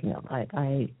help waking up.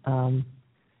 I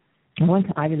went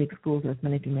to Ivy League schools, as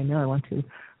many of you may know. I went to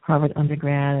Harvard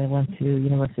undergrad. I went to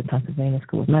University of Pennsylvania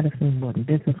School of Medicine, Wharton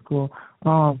Business School,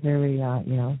 all very,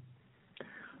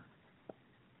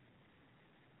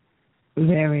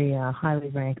 very highly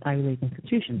ranked Ivy League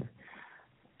institutions.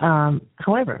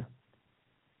 However,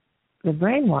 the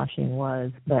brainwashing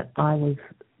was that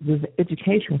the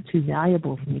education was too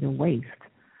valuable for me to waste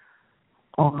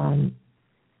on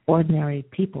ordinary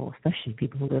people, especially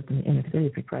people who lived in the inner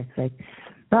city, for Christ's sake.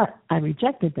 But I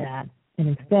rejected that and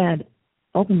instead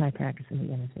opened my practice in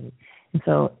the inner city. And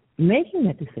so making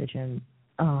that decision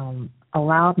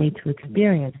allowed me to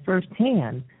experience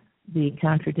firsthand the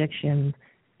contradictions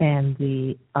and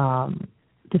the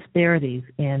disparities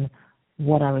in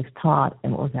what I was taught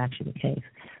and what was actually the case.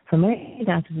 So many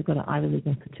doctors who go to Ivy League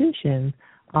institutions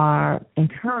are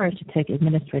encouraged to take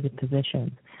administrative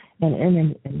positions. And in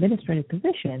an administrative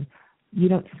position, you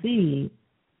don't see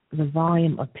the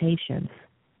volume of patients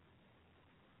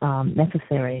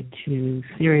necessary to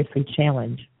seriously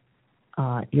challenge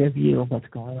your view of what's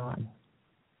going on.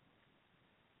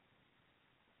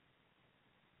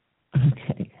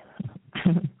 Okay.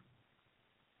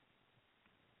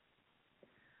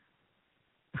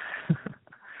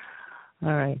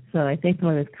 All right. So I think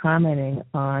someone was commenting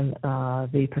on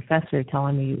the professor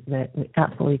telling me that we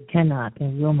absolutely cannot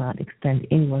and will not extend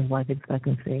anyone's life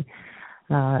expectancy.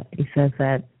 He says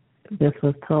that this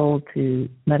was told to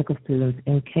medical students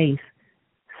in case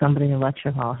somebody in the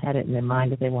lecture hall had it in their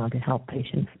mind that they wanted to help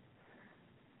patients.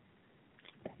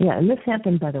 Yeah, and this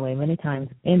happened, by the way, many times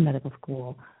in medical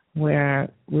school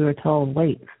where we were told,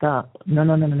 wait, stop,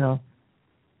 no.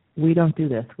 We don't do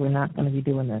this. We're not going to be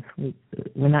doing this.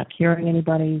 We're not curing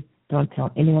anybody. Don't tell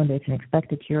anyone they can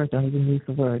expect a cure. Don't even use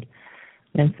the word.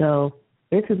 And so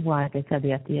this is why, like I said, the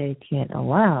FDA can't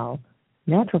allow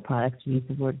natural products to use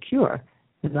the word cure.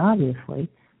 Because obviously,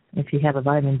 if you have a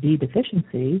vitamin D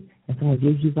deficiency and someone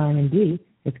gives you vitamin D,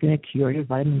 it's going to cure your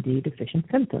vitamin D deficient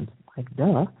symptoms. Like,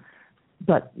 duh.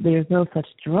 But there's no such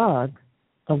drug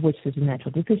of which there's a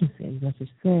natural deficiency. There's no such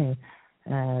thing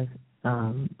as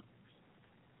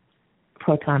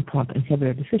proton pump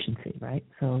inhibitor deficiency, right?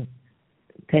 So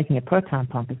taking a proton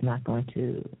pump is not going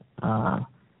to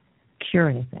cure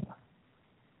anything.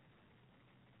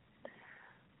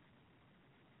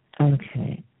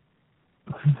 Okay.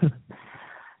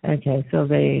 Okay, so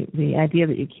the idea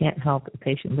that you can't help a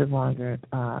patient live longer,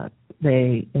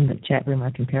 they, in the chat room,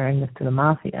 are comparing this to the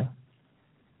mafia.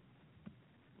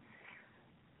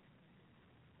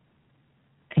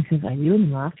 He says, are you in the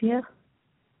mafia?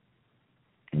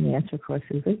 And the answer, of course,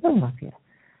 is there's no mafia.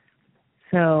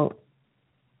 So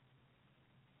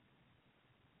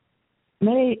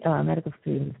many medical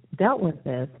students dealt with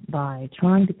this by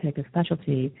trying to pick a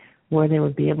specialty where they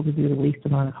would be able to do the least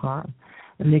amount of harm.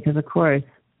 And because, of course,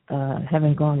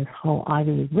 having gone this whole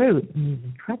Ivy League route, I mean,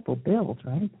 incredible bills,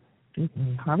 right? I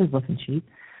mean, Harvard wasn't cheap.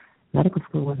 Medical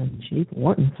school wasn't cheap.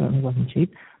 Wharton certainly wasn't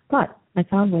cheap. But I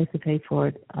found ways to pay for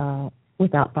it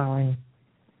without borrowing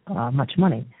much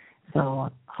money. So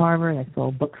Harvard, I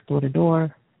sold books door to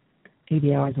door,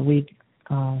 80 hours a week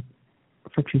for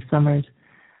 2 summers.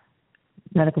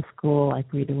 Medical school, I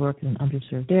agreed to work in an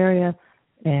underserved area.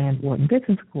 And Wharton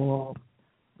Business School,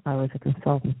 I was a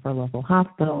consultant for a local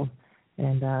hospital.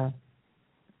 And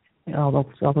all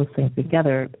those things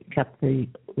together kept the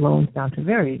loans down to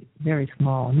very, very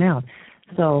small amount.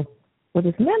 So what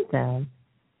this meant then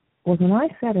was when I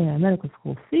sat in a medical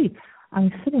school seat, I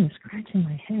was sitting there scratching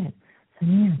my head.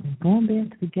 Man, I'm going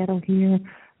back to the ghetto here. I'm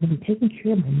going to be taking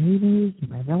care of my neighbors and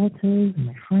my relatives and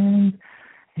my friends.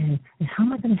 And how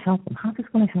am I going to help them? How's this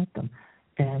going to help them?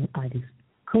 And I just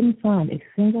couldn't find a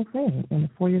single thing in the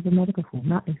 4 years of medical school,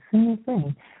 not a single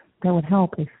thing that would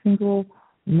help a single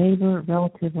neighbor,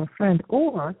 relative, or friend,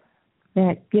 or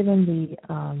that, given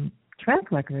the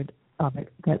track record of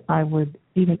it, that I would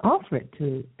even offer it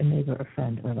to a neighbor, a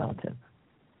friend, or a relative.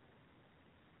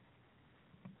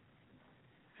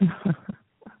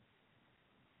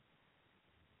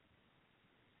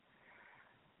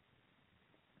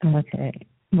 Okay.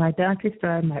 My doctor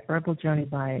started my herbal journey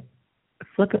by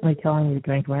flippantly telling me to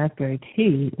drink raspberry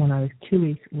tea when I was 2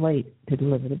 weeks late to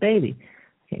deliver the baby.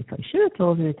 Okay, so I should have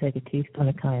told her to take a teaspoon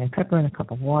of cayenne pepper and a cup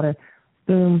of water.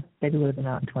 Boom, baby would have been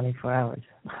out in 24 hours.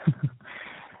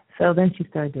 So then she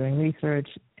started doing research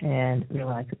and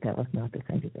realized that was not the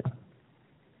thing to do.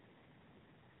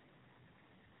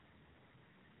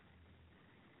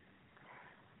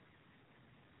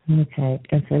 Okay,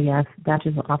 and so yes,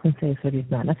 doctors will often say surgery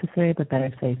is not necessary, but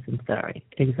better safe than sorry.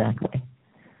 Exactly.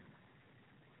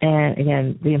 And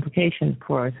again, the implication, of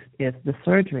course, is the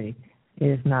surgery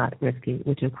is not risky,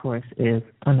 which of course is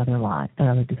another lie,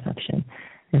 another deception.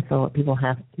 And so what people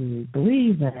have to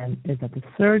believe then is that the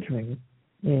surgery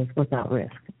is without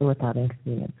risk, without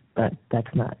inconvenience, but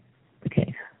that's not the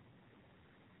case.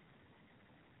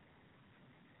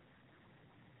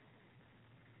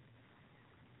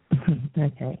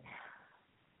 Okay.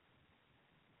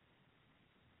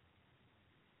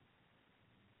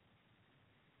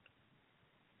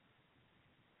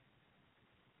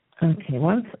 Okay,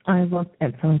 once I looked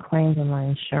at some claims on my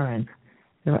insurance,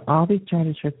 there were all these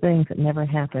charges for things that never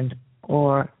happened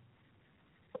or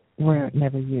were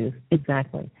never used.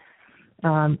 Exactly.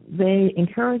 They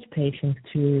encourage patients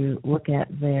to look at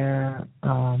their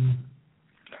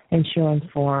insurance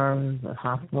forms, the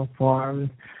hospital forms,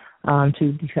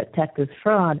 to detect this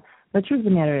fraud. But the truth of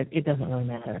the matter is, it doesn't really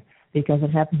matter, because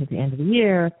what happens at the end of the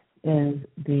year is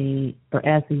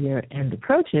as the year end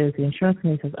approaches, the insurance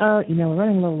company says, oh, we're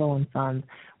running a little low on funds.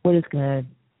 We're just going to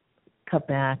cut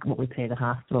back what we pay the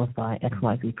hospitals by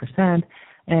XYZ%,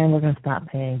 and we're going to stop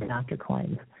paying doctor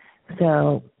claims.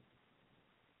 So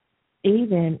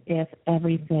even if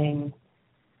everything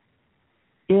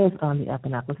is on the up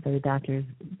and up, let's say the doctors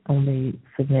only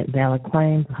submit valid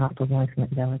claims, the hospitals only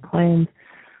submit valid claims,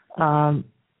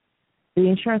 the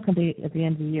insurance company at the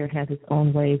end of the year has its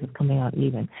own ways of coming out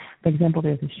even. For example,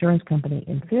 there's an insurance company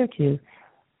in Syracuse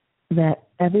that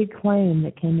every claim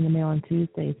that came in the mail on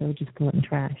Tuesdays, they would just throw it in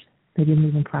trash. They didn't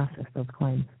even process those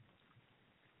claims.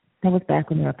 That was back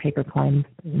when there were paper claims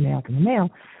mailed in the mail.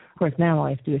 Of course, now all I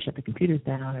have to do is shut the computers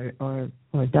down or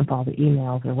dump all the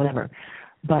emails or whatever.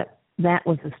 But that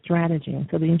was the strategy. And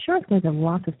so the insurance companies have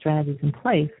lots of strategies in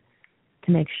place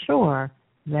to make sure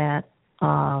that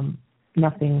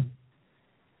nothing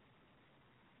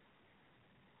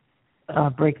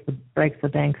breaks the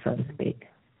bank, so to speak.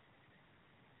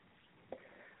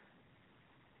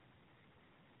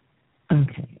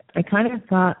 Okay. I kind of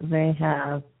thought they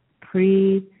have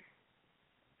precogs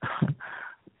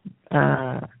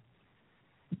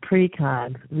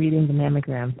reading the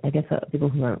mammograms. I guess people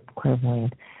who are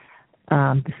clairvoyant,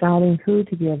 deciding who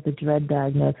to give the dread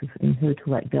diagnosis and who to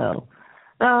let go.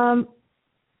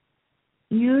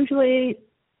 Usually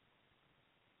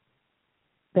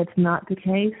that's not the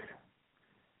case,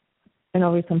 and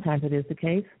always sometimes it is the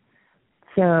case.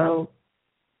 So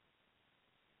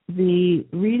the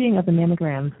reading of the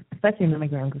mammograms, especially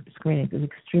mammograms screenings, is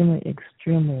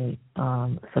extremely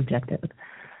subjective.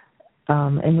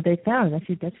 And what they found,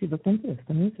 actually looked into this,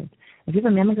 the research. If you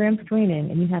have a mammogram screening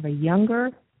and you have a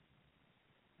younger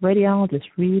radiologist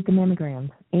read the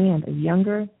mammograms and a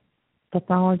younger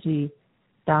pathology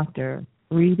doctor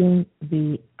reading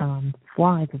the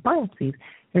slides of biopsies,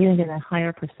 you're going to get a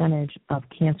higher percentage of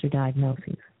cancer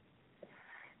diagnoses.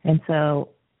 And so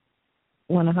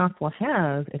when a hospital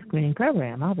has a screening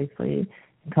program, obviously,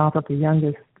 it calls up the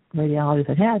youngest radiologist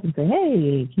it has and say,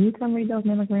 hey, can you come read those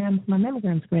mammograms, my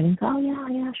mammogram screenings? Oh,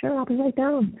 yeah, sure, I'll be right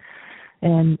down.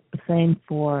 And the same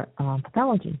for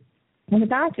pathology. And the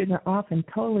doctors are often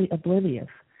totally oblivious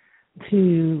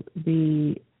to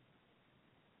the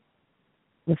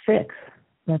fix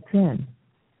that's in.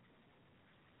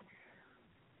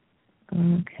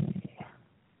 Okay.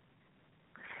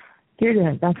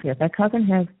 Dear Doctor, my cousin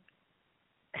has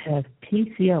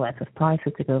PCOS, that's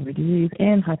polycystic ovary disease,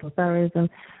 and hypothyroidism.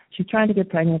 She's trying to get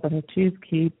pregnant, but her tubes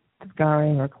keep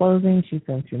scarring or closing. She's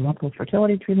been through multiple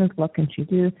fertility treatments. What can she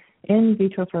do? In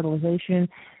vitro fertilization.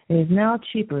 It is now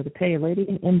cheaper to pay a lady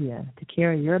in India to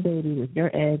carry your baby with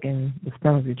your egg and the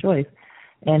sperm of your choice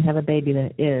and have a baby than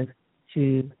it is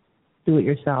to do it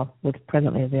yourself with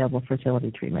presently available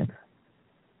fertility treatments.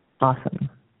 Awesome.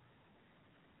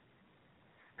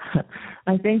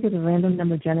 I think there's a random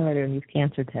number generator in these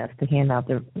cancer tests to hand out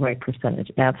the right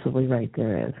percentage. Absolutely right,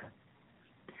 there is.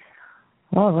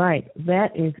 All right,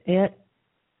 that is it.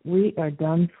 We are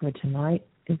done for tonight.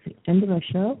 It's the end of our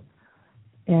show.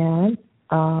 And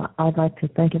I'd like to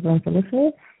thank everyone for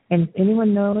listening. And if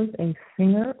anyone knows a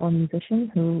singer or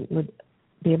musician who would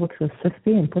be able to assist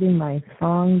me in putting my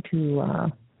song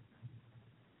to,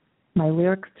 my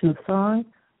lyrics to a song,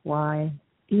 why,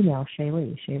 email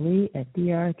Shaylee at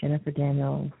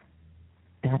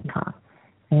drjenniferdaniels.com.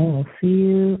 And we'll see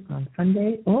you on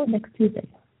Sunday or next Tuesday.